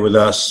your day with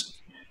us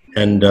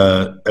and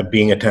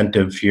being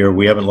attentive here.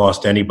 We haven't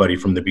lost anybody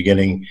from the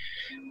beginning,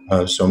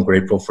 so I'm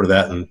grateful for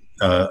that. And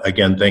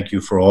again, thank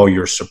you for all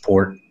your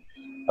support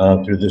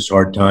through this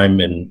hard time.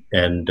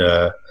 And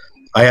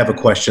I have a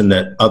question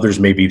that others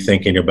may be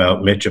thinking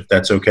about, Mitch, if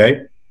that's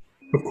okay.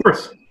 Of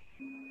course.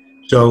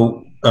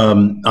 So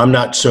I'm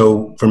not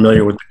so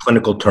familiar with the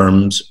clinical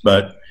terms,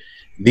 but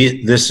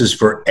this is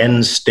for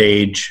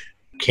end-stage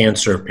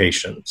cancer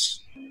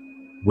patients,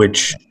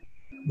 which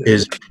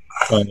is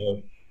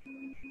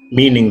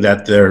meaning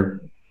that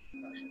their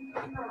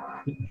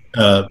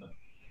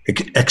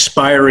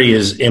expiry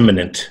is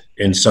imminent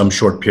in some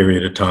short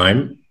period of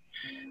time,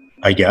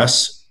 I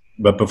guess.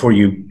 But before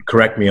you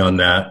correct me on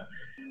that,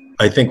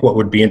 I think what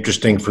would be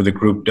interesting for the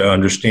group to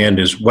understand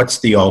is what's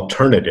the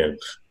alternative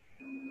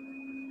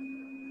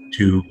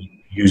to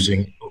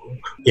using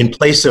in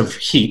place of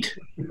heat.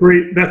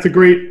 That's a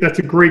great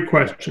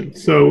question.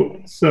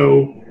 So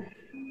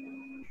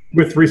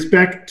with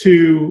respect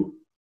to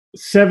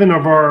 7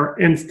 of our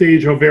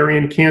end-stage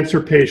ovarian cancer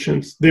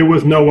patients, there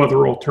was no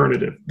other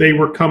alternative. They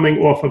were coming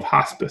off of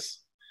hospice.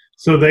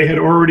 So they had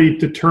already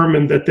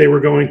determined that they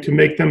were going to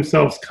make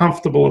themselves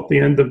comfortable at the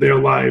end of their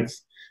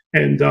lives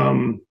and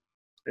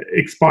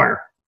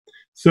expire.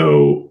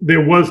 So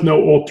there was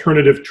no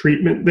alternative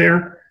treatment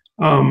there.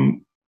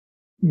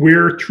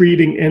 We're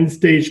treating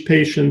end-stage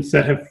patients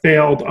that have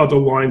failed other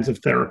lines of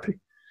therapy.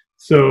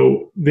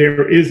 So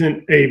there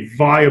isn't a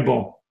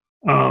viable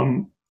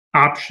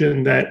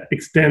option that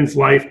extends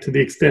life to the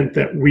extent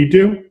that we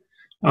do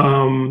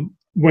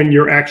when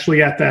you're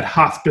actually at that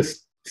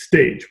hospice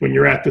stage, when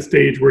you're at the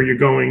stage where you're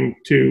going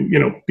to,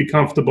 be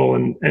comfortable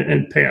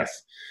and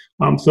pass.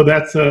 So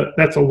that's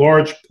a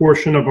large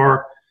portion of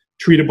our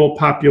treatable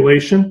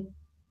population.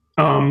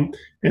 And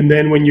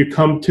then when you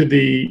come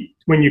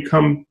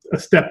a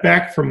step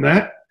back from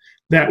that,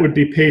 that would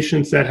be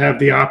patients that have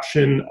the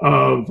option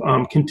of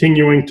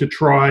continuing to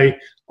try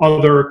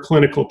other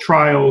clinical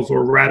trials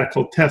or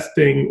radical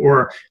testing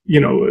or,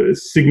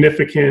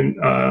 significant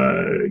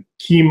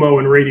chemo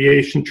and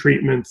radiation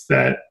treatments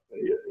that,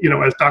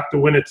 as Dr.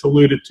 Winetz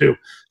alluded to,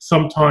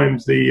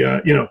 sometimes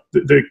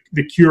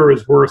the cure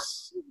is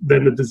worse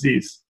than the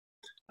disease.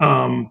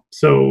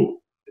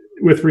 So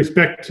with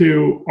respect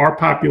to our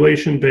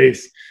population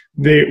base,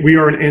 we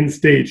are an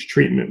end-stage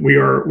treatment. We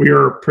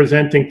are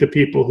presenting to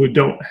people who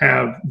don't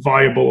have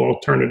viable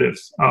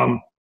alternatives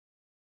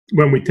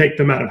when we take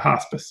them out of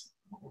hospice.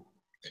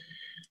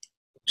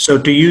 So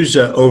to use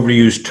an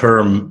overused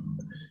term,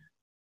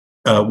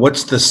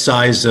 what's the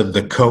size of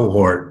the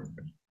cohort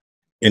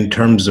in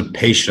terms of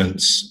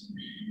patients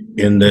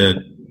in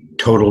the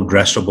total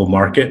addressable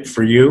market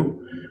for you?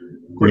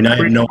 I mean, I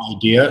have no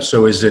idea.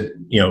 So is it,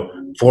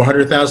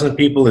 400,000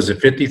 people? Is it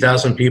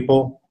 50,000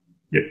 people?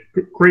 Yeah,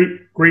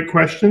 great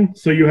question.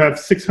 So you have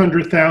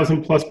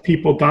 600,000 plus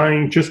people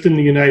dying just in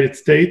the United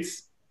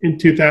States in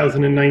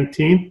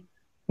 2019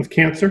 of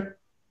cancer.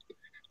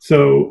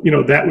 So,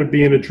 that would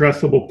be an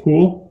addressable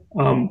pool.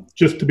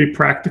 Just to be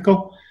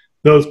practical,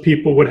 those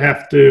people would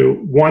have to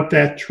want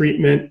that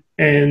treatment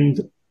and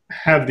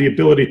have the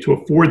ability to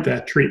afford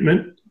that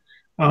treatment.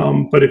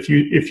 But if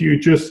you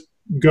just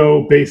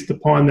go based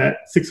upon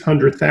that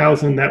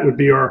 600,000, that would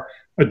be our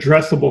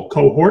addressable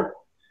cohort.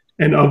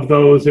 And of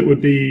those, it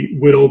would be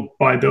whittled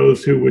by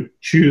those who would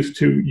choose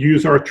to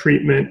use our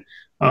treatment,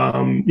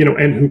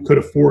 and who could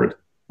afford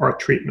our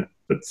treatment.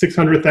 But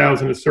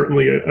 600,000 is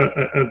certainly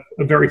a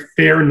very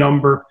fair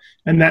number.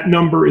 And that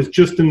number is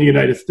just in the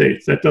United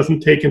States. That doesn't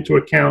take into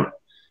account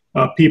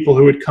people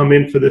who would come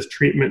in for this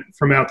treatment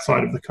from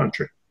outside of the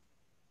country.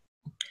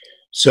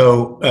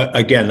 So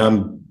again,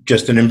 I'm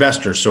just an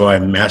investor, so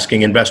I'm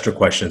asking investor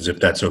questions, if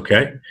that's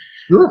okay.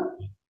 Sure.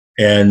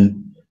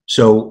 And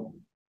so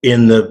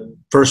in the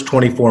first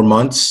 24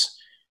 months,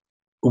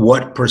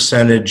 what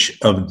percentage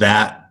of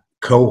that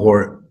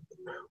cohort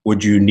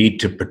would you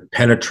need to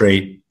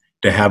penetrate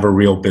to have a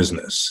real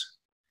business?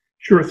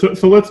 Sure.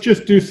 So let's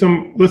just do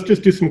some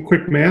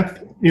quick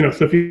math.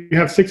 So if you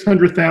have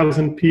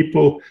 600,000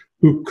 people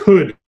who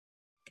could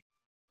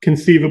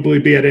conceivably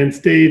be at end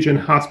stage and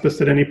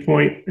hospice at any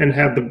point and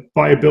have the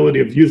viability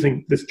of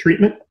using this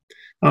treatment.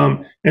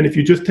 And if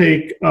you just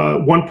take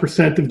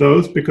 1% of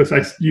those, because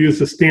I use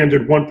the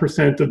standard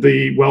 1% of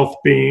the wealth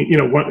being,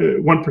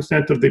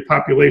 1% of the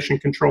population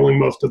controlling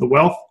most of the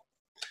wealth.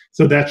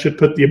 So that should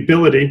put the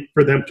ability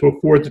for them to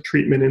afford the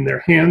treatment in their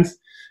hands.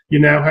 You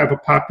now have a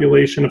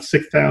population of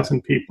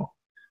 6,000 people.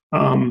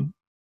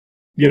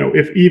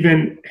 If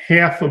even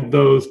half of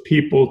those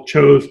people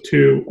chose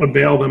to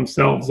avail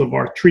themselves of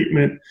our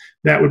treatment,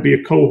 that would be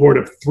a cohort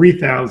of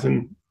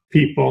 3,000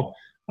 people.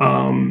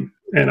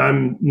 And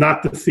I'm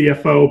not the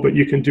CFO, but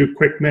you can do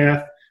quick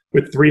math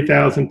with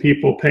 3,000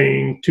 people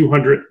paying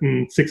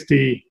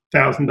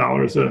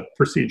 $260,000 a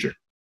procedure.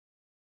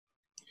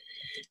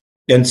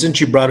 And since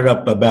you brought it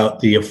up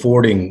about the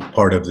affording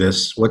part of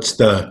this, what's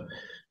the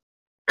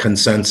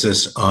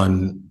consensus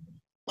on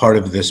part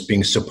of this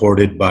being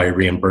supported by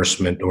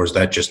reimbursement, or is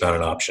that just not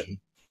an option?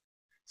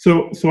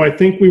 So I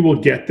think we will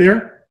get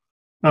there,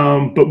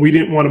 but we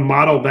didn't want to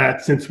model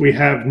that since we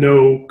have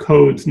no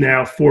codes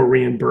now for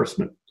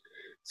reimbursement.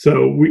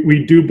 So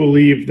we do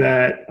believe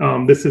that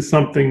this is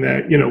something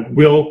that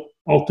will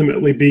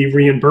ultimately be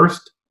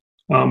reimbursed,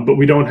 but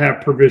we don't have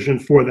provision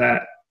for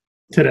that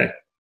today.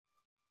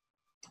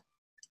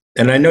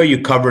 And I know you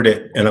covered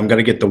it, and I'm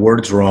going to get the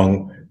words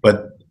wrong,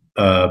 but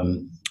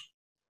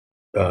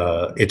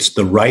it's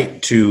the right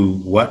to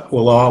what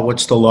law?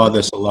 What's the law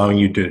that's allowing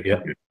you to?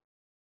 Yeah.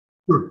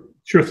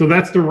 Sure. So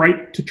that's the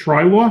right to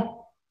try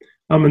law,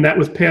 and that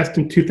was passed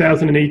in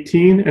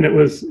 2018, and it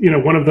was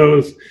one of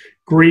those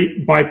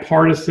great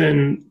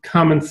bipartisan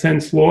common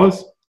sense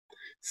laws,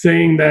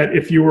 saying that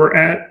if you were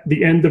at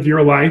the end of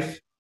your life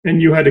and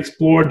you had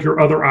explored your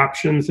other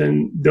options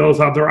and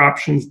those other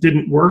options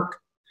didn't work,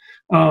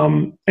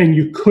 and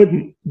you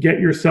couldn't get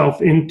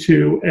yourself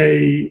into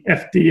a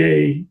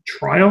FDA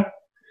trial,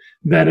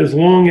 that as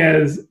long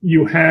as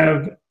you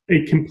have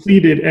a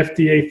completed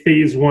FDA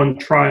phase 1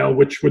 trial,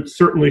 which would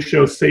certainly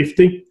show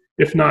safety,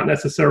 if not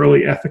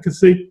necessarily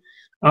efficacy,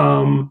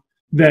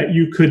 that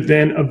you could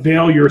then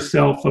avail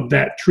yourself of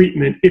that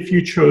treatment if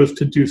you chose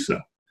to do so.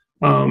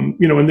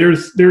 And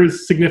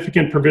there's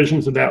significant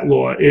provisions of that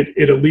law.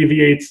 It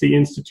alleviates the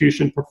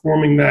institution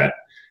performing that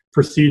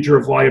procedure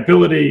of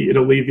liability. It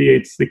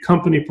alleviates the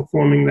company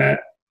performing that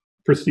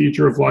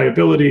procedure of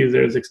liability.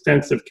 There's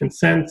extensive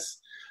consents.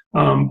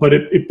 But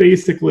it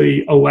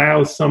basically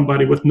allows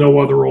somebody with no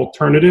other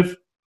alternative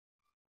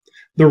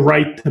the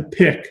right to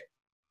pick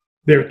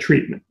their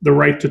treatment, the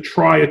right to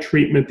try a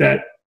treatment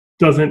that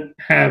doesn't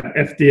have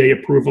FDA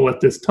approval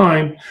at this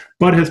time,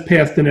 but has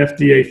passed an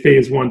FDA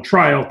phase 1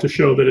 trial to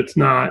show that it's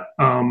not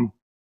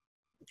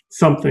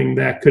something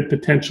that could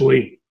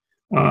potentially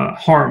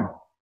harm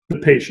the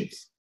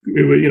patients.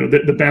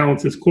 The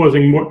balance is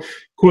causing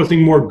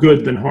more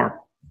good than harm.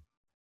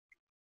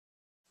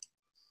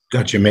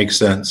 Gotcha, makes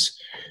sense.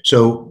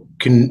 So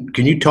can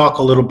you talk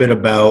a little bit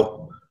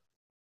about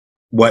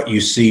what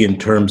you see in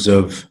terms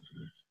of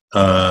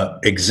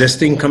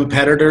existing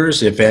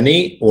competitors, if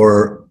any,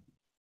 or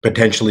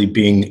potentially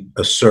being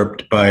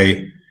usurped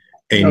by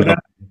a?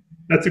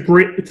 It's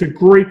a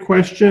great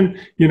question.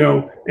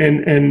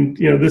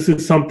 This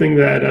is something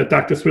that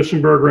Dr.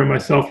 Swishenberger and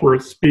myself were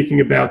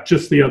speaking about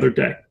just the other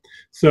day.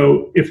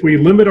 So if we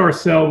limit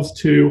ourselves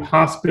to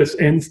hospice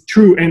and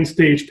true end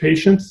stage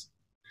patients,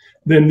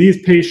 then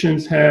these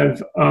patients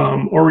have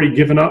already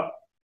given up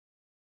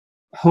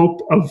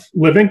hope of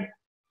living.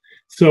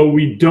 So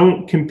we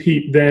don't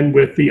compete then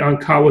with the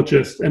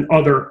oncologists and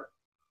other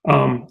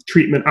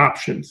treatment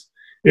options.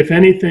 If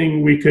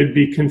anything, we could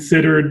be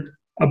considered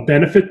a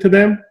benefit to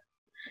them,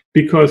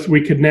 because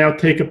we could now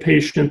take a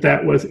patient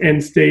that was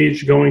end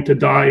stage going to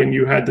die, and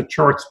you had the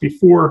charts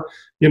before,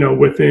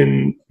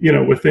 within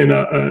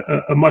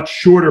a much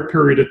shorter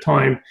period of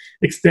time,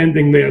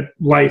 extending their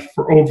life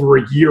for over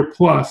a year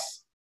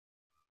plus.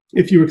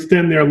 If you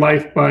extend their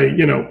life by,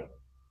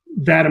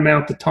 that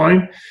amount of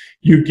time,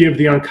 you give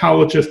the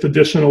oncologist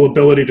additional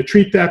ability to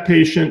treat that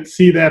patient,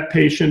 see that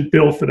patient,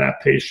 bill for that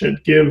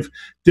patient, give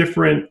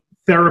different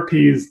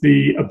therapies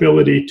the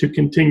ability to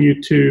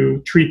continue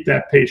to treat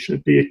that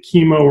patient, be it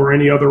chemo or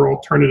any other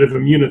alternative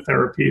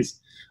immunotherapies,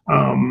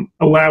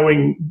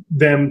 allowing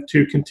them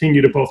to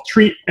continue to both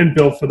treat and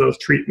bill for those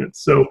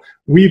treatments. So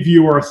we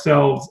view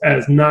ourselves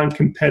as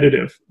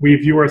non-competitive. We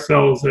view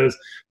ourselves as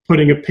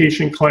putting a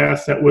patient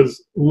class that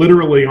was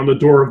literally on the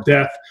door of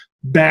death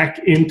back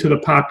into the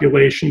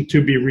population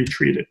to be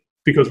retreated,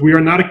 because we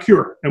are not a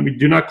cure, and we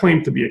do not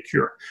claim to be a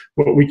cure.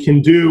 What we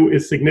can do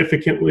is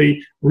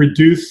significantly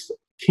reduce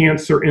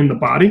cancer in the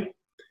body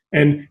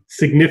and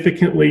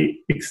significantly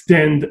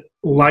extend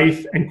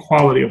life and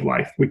quality of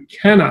life. We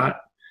cannot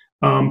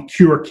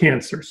cure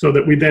cancer, so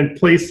that we then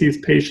place these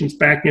patients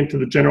back into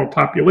the general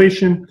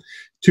population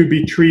to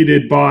be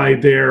treated by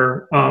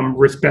their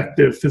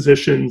respective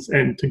physicians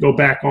and to go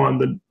back on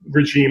the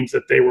regimes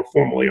that they were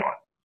formerly on.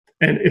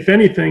 And if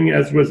anything,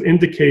 as was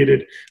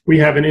indicated, we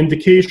have an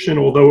indication,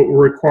 although it will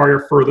require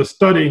further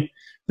study,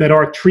 that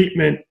our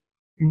treatment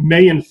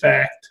may in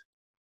fact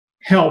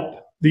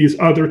help these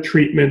other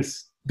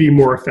treatments be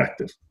more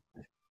effective.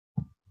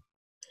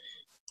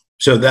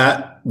 So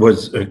that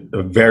was a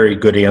very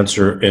good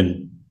answer,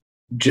 and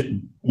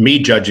me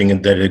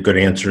judging that a good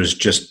answer is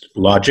just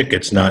logic.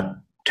 It's not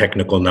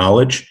technical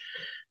knowledge,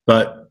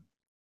 but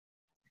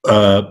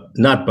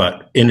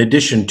in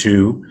addition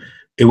to,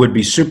 it would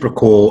be super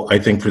cool, I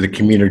think, for the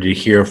community to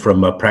hear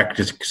from a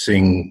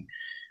practicing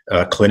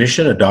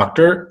clinician, a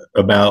doctor,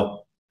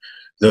 about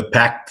the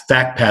fact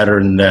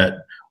pattern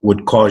that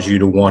would cause you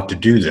to want to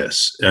do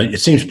this.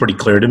 It seems pretty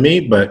clear to me,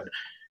 but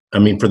I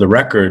mean, for the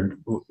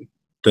record,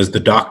 does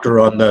the doctor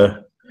on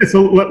the...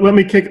 So let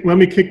me kick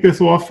this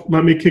off.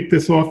 Let me kick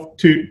this off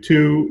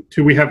to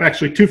we have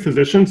actually two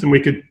physicians, and we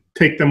could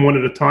take them one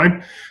at a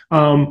time.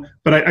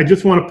 But I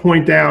just want to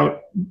point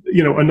out,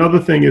 another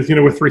thing is,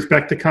 with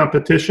respect to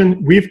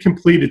competition, we've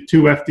completed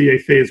 2 FDA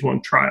phase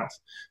 1 trials.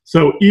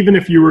 So even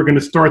if you were going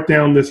to start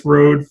down this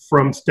road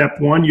from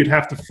step 1, you'd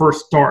have to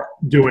first start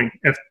doing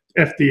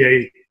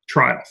FDA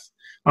trials.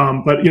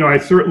 But I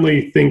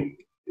certainly think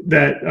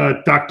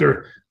that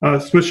Dr.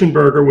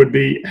 Swishenberger would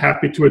be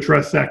happy to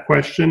address that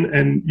question,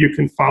 and you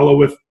can follow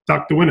with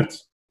Dr. Winetz.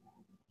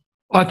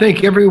 I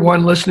think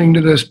everyone listening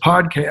to this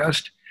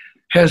podcast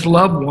has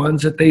loved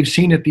ones that they've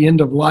seen at the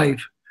end of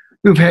life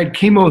who've had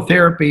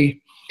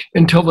chemotherapy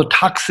until the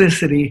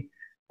toxicity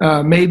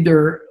made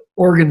their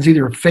organs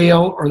either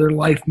fail or their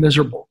life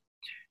miserable.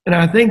 And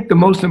I think the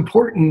most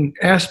important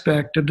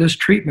aspect of this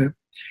treatment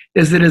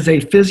is that it is a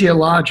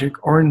physiologic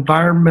or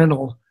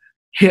environmental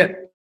hit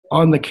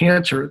on the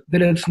cancer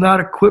that it's not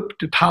equipped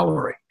to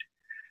tolerate.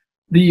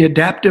 The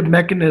adaptive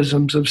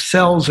mechanisms of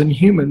cells in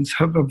humans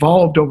have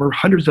evolved over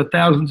hundreds of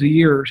thousands of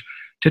years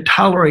to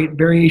tolerate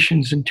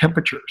variations in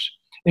temperatures,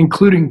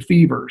 including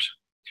fevers.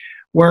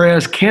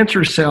 Whereas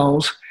cancer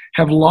cells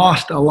have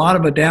lost a lot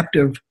of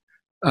adaptive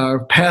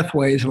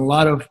pathways and a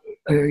lot of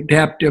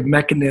adaptive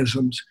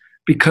mechanisms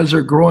because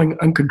they're growing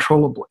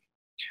uncontrollably.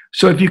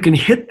 So if you can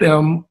hit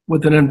them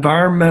with an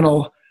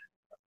environmental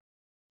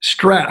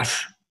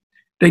stress,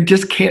 they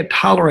just can't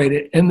tolerate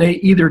it, and they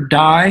either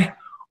die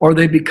or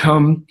they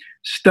become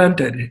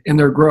stunted in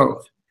their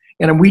growth.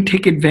 And we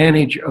take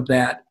advantage of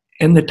that.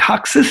 And the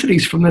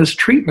toxicities from this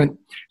treatment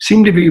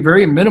seem to be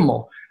very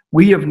minimal.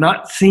 We have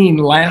not seen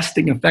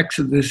lasting effects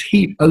of this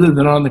heat other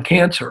than on the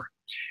cancer.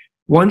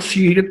 Once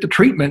you get the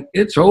treatment,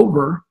 it's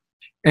over.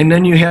 And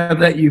then you have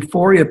that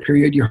euphoria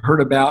period you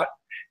heard about.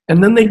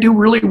 And then they do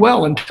really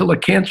well until the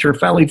cancer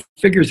finally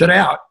figures it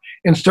out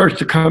and starts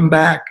to come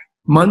back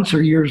months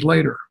or years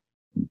later.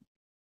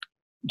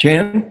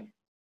 Jan?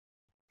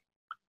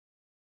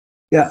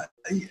 Yeah,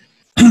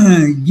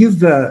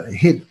 you've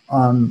hit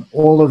on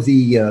all of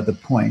the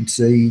points.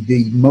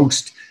 The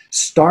most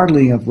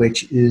startling of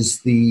which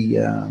is the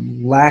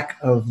lack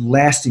of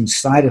lasting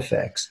side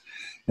effects.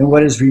 And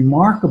what is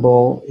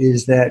remarkable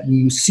is that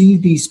you see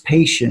these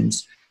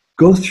patients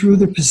go through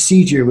the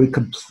procedure with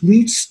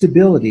complete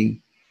stability,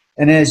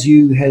 and as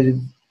you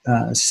had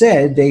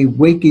said, they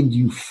awakened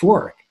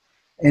euphoric.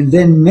 And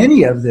then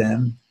many of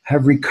them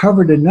have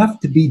recovered enough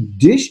to be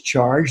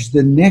discharged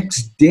the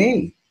next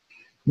day.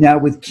 Now,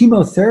 with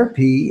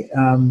chemotherapy,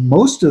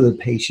 most of the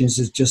patients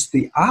is just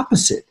the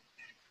opposite.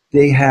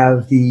 They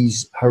have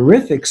these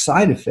horrific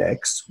side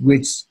effects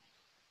which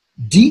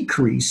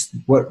decrease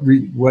what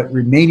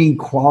remaining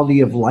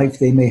quality of life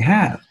they may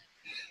have.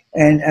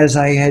 And as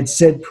I had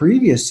said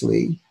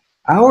previously,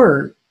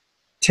 our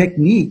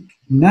technique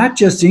not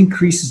just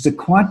increases the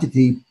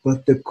quantity,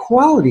 but the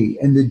quality,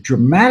 and the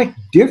dramatic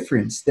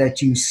difference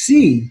that you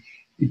see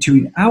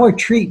between our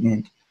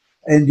treatment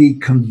and the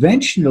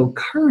conventional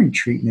current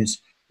treatments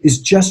is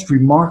just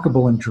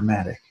remarkable and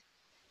dramatic.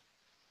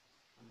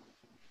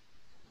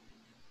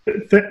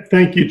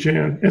 Thank you,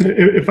 Jan. And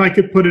if I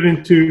could put it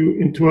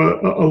into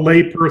a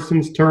lay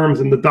person's terms,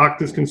 and the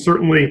doctors can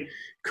certainly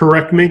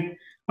correct me,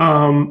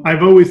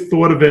 I've always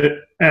thought of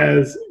it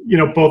as,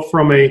 both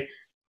from a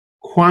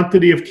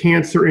quantity of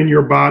cancer in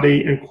your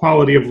body and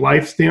quality of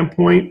life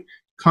standpoint,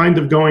 kind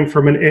of going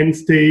from an end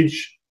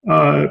stage,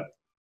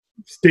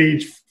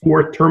 stage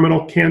 4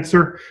 terminal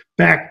cancer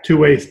back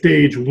to a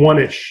stage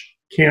 1-ish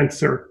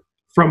cancer,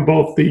 from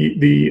both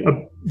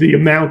the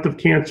amount of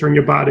cancer in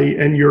your body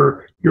and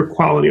your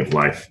quality of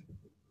life.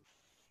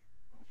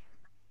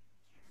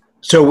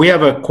 So we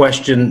have a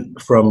question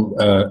from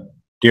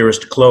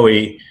dearest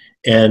Chloe,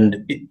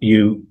 and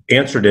you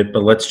answered it,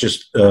 but let's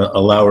just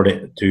allow her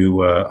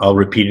to I'll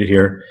repeat it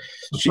here.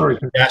 She's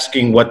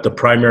asking what the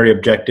primary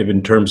objective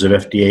in terms of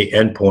FDA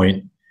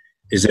endpoint.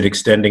 Is it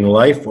extending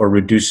life or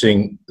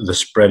reducing the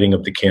spreading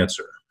of the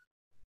cancer?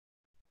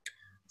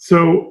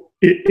 So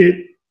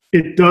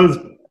it does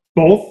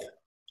both.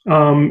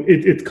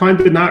 It's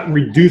kind of not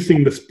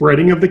reducing the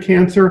spreading of the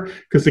cancer,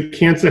 because the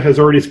cancer has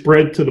already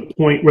spread to the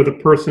point where the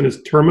person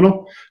is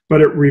terminal,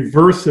 but it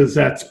reverses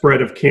that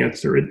spread of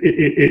cancer.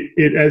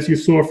 It as you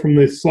saw from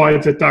the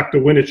slides that Dr.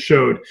 Winetz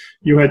showed,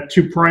 you had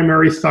 2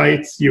 primary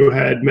sites, you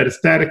had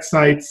metastatic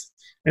sites,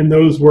 and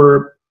those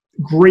were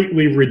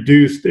greatly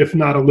reduced, if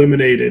not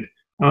eliminated,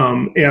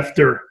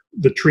 after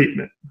the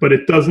treatment. But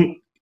it doesn't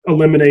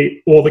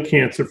eliminate all the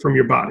cancer from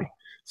your body.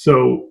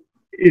 So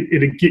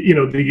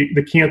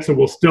the cancer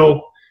will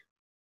still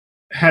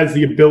has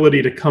the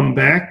ability to come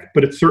back,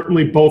 but it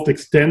certainly both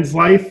extends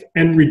life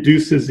and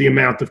reduces the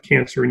amount of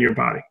cancer in your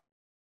body.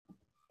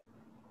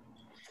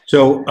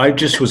 So I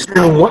just was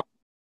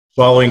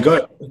following.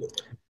 Go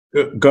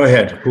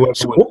ahead.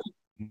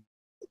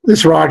 This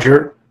is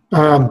Roger.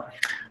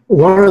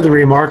 One of the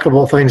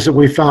remarkable things that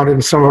we found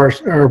in some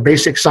of our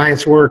basic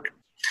science work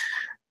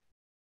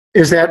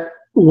is that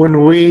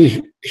when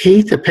we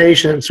heat the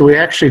patients, we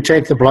actually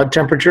take the blood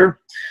temperature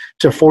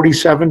to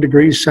 47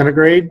 degrees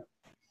centigrade.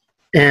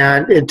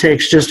 And it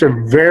takes just a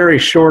very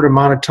short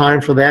amount of time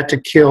for that to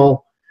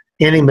kill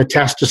any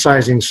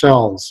metastasizing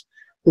cells.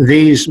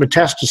 These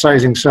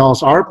metastasizing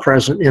cells are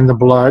present in the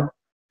blood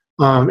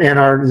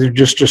they're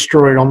just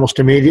destroyed almost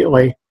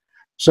immediately.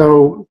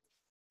 So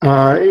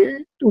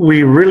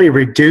we really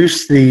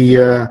reduce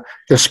the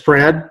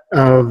spread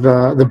of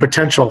the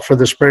potential for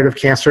the spread of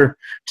cancer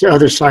to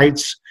other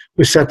sites.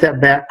 We set that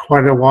back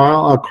quite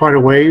a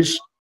ways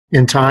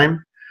in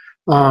time.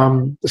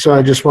 So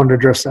I just wanted to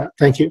address that.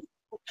 Thank you.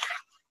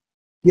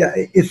 Yeah,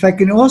 if I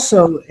can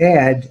also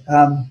add,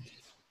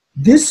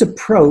 this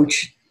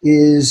approach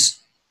is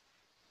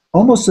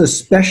almost a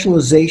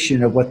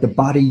specialization of what the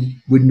body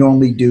would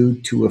normally do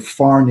to a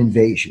foreign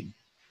invasion.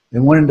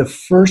 And one of the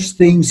first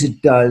things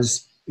it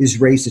does is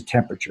raise the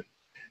temperature.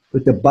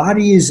 But the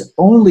body is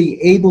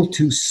only able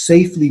to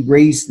safely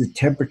raise the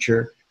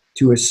temperature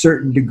to a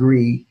certain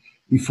degree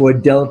before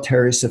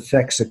deleterious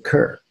effects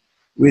occur.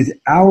 With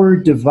our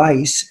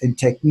device and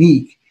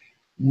technique,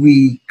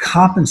 we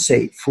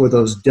compensate for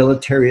those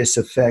deleterious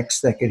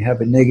effects that can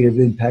have a negative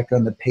impact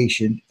on the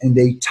patient, and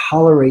they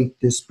tolerate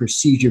this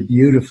procedure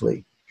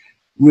beautifully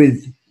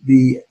with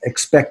the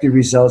expected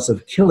results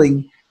of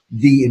killing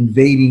the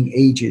invading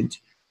agent,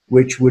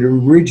 which would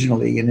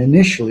originally and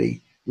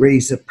initially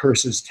raise a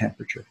person's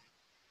temperature.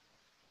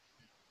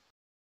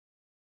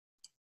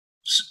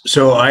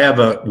 So I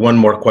have one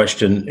more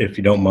question, if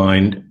you don't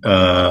mind.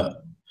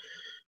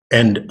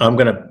 And I'm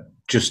going to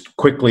just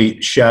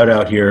quickly shout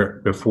out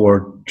here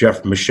before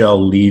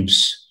Mitchel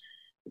leaves,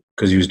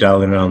 because he was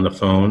dialing in on the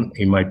phone.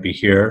 He might be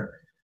here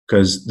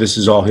because this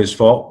is all his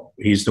fault.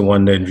 He's the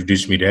one that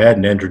introduced me to Ed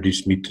and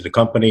introduced me to the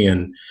company.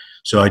 And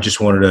so I just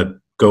wanted to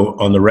go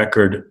on the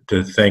record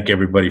to thank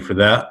everybody for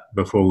that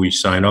before we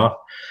sign off.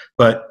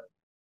 But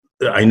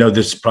I know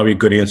this is probably a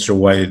good answer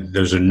why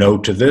there's a no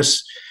to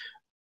this.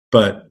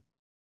 But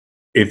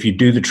if you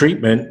do the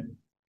treatment,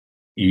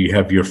 you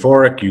have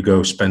euphoric, you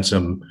go spend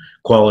some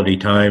quality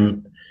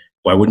time,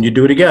 why wouldn't you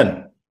do it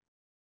again?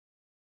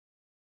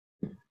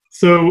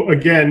 So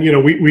again,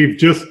 we've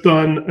just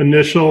done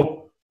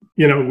initial,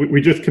 we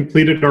just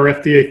completed our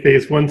FDA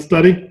phase 1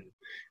 study,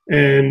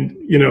 and,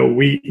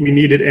 we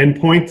needed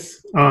endpoints,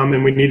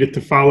 and we needed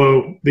to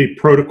follow the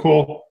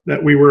protocol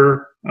that we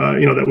were,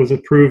 that was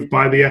approved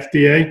by the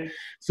FDA.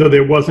 So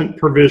there wasn't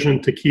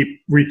provision to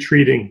keep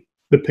retreating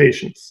the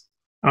patients.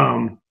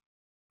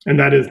 And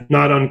that is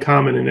not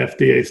uncommon in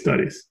FDA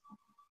studies.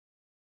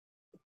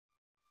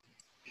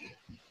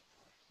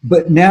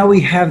 But now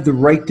we have the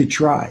right to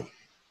try.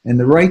 And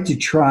the right to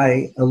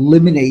try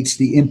eliminates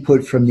the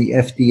input from the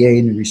FDA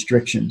and the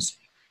restrictions.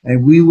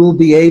 And we will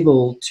be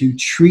able to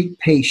treat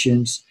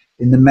patients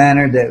in the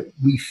manner that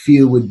we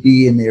feel would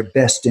be in their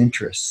best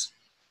interests.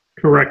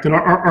 Correct. And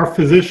our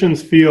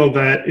physicians feel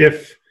that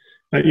if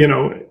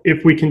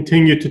we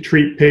continue to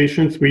treat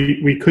patients,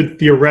 we could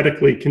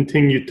theoretically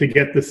continue to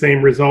get the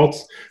same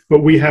results,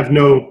 but we have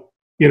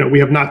we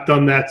have not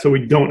done that, so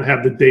we don't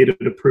have the data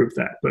to prove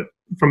that. But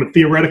from a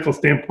theoretical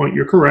standpoint,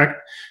 you're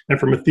correct. And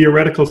from a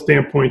theoretical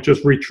standpoint,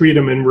 just retreat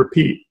them and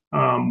repeat.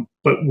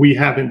 But we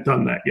haven't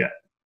done that yet.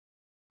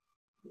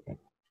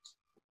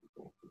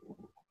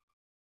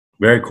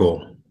 Very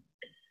cool.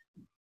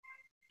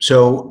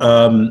 So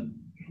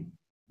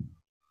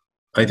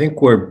I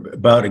think we're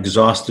about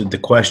exhausted the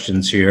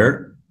questions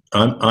here.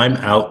 I'm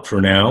out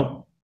for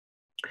now,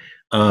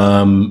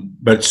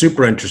 but it's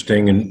super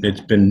interesting, and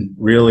it's been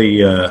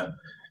really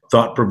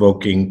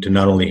thought-provoking to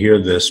not only hear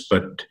this,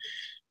 but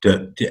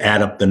to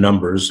add up the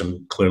numbers.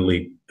 And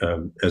clearly,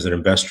 as an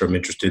investor, I'm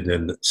interested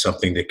in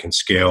something that can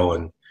scale,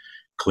 and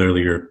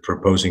clearly you're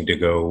proposing to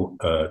go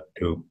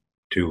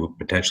to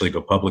potentially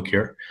go public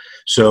here.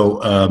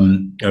 So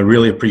I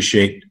really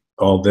appreciate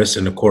all this,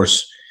 and of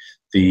course,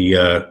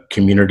 the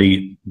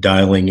community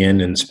dialing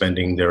in and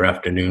spending their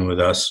afternoon with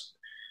us.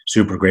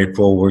 Super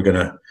grateful. We're going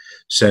to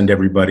send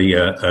everybody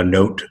a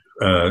note,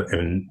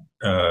 and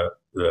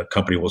the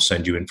company will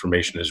send you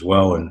information as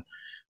well. And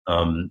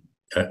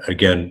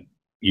again,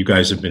 you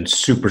guys have been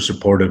super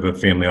supportive of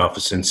Family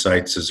Office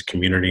Insights as a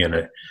community,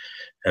 and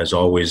as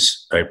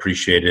always, I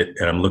appreciate it.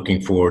 And I'm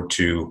looking forward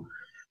to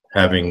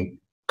having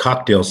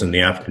cocktails in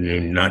the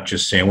afternoon, not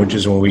just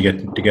sandwiches, when we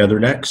get together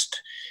next.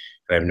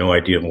 I have no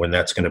idea when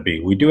that's going to be.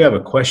 We do have a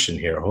question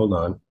here. Hold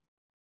on.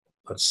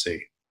 Let's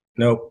see.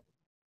 Nope.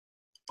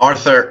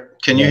 Arthur,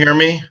 can you hear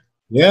me?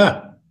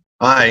 Yeah.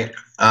 Hi.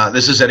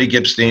 This is Eddie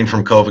Gibstein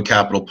from Cova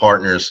Capital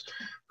Partners.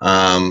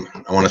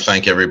 I want to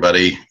thank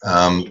everybody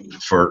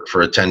for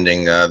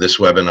attending this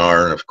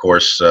webinar. And of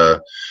course,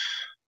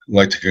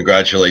 like to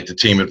congratulate the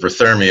team at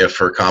Verthermia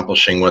for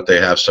accomplishing what they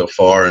have so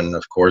far, and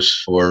of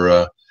course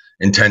for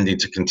intending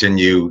to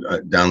continue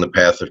down the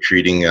path of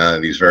treating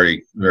these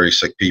very, very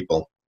sick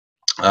people.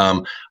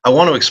 I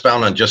want to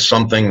expound on just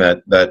something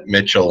that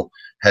Mitchel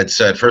had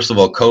said. First of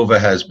all, COVA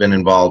has been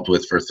involved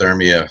with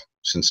Verthermia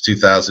since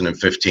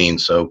 2015,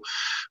 so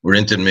we're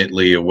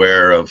intimately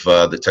aware of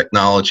the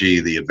technology,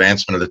 the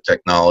advancement of the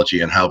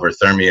technology, and how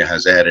Verthermia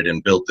has added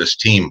and built this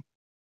team.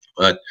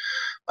 But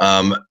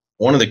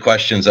one of the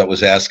questions that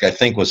was asked, I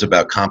think, was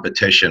about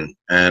competition,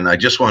 and I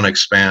just want to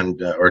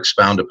expand or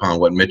expound upon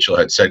what Mitchel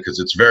had said, because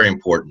it's very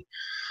important.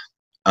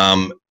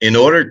 In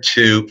order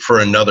for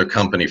another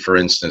company, for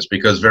instance,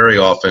 because very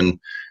often,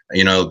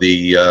 you know,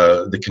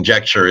 the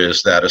conjecture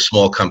is that a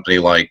small company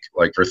like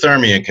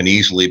Verthermia can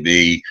easily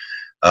be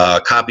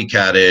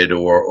copycatted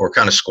or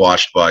kind of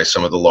squashed by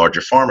some of the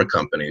larger pharma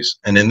companies.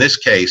 And in this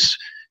case,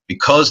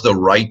 because the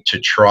right to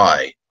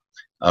try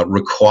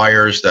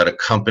requires that a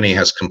company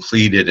has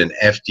completed an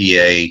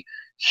FDA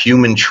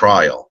human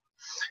trial,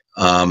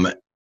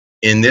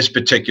 in this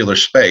particular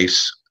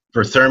space,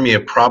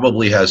 Verthermia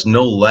probably has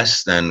no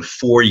less than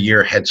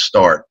 4-year head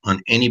start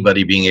on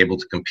anybody being able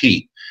to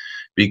compete,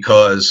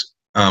 because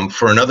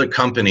for another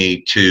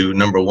company to,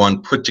 number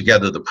one, put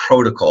together the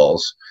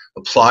protocols,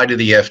 apply to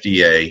the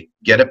FDA,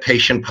 get a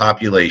patient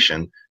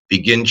population,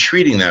 begin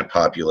treating that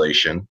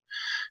population,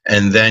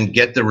 and then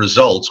get the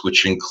results,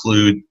 which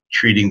include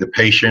treating the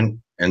patient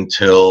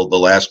until the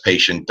last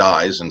patient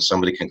dies, and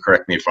somebody can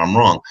correct me if I'm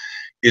wrong,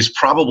 is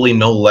probably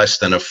no less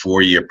than a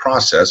 4-year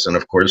process. And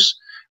of course,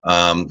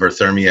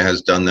 Verthermia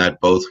has done that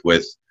both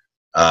with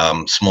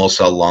small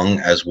cell lung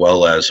as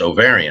well as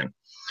ovarian.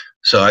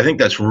 So I think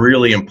that's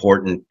really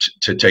important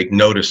to take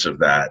notice of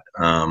that,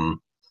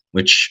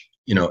 which,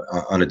 you know,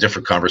 on a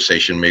different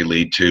conversation may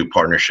lead to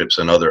partnerships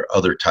and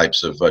other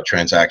types of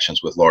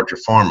transactions with larger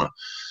pharma.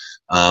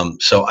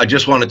 So I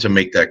just wanted to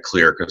make that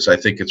clear, because I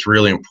think it's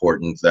really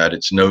important that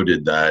it's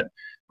noted that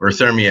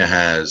Verthermia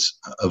has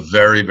a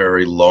very,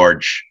 very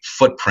large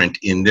footprint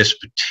in this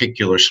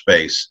particular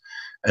space,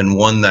 and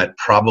one that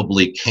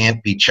probably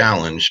can't be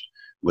challenged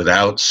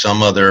without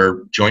some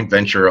other joint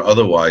venture or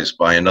otherwise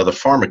by another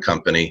pharma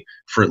company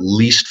for at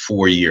least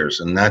 4 years,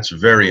 and that's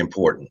very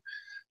important.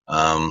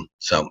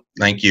 So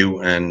thank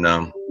you, and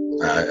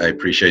I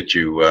appreciate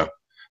you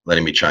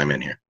letting me chime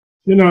in here.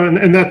 You know,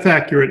 and that's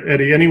accurate,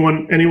 Eddie.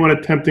 Anyone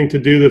attempting to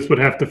do this would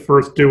have to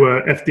first do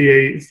a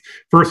FDA,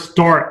 first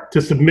start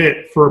to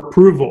submit for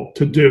approval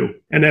to do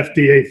an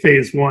FDA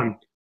phase 1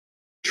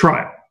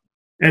 trial,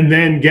 and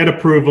then get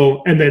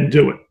approval and then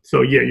do it.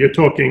 So yeah, you're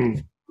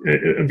talking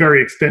a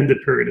very extended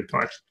period of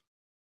time.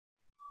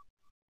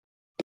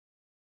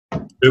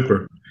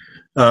 Super.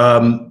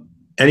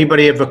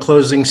 Anybody have a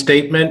closing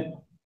statement?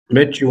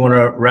 Mitch, you want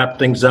to wrap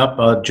things up?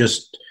 I'll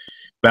just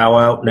bow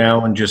out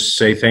now and just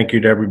say thank you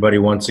to everybody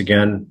once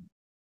again.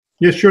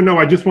 Yeah, sure. No,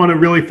 I just want to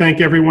really thank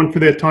everyone for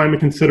their time and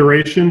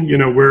consideration. You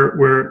know,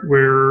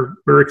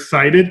 we're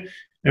excited,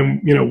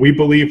 and you know, we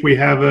believe we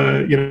have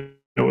an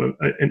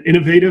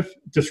innovative,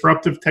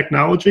 disruptive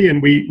technology,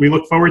 and we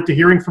look forward to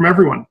hearing from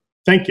everyone.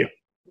 Thank you.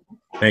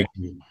 Thank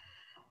you.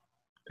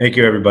 Thank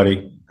you,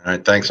 everybody. All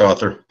right. Thanks,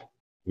 Arthur.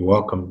 You're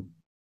welcome.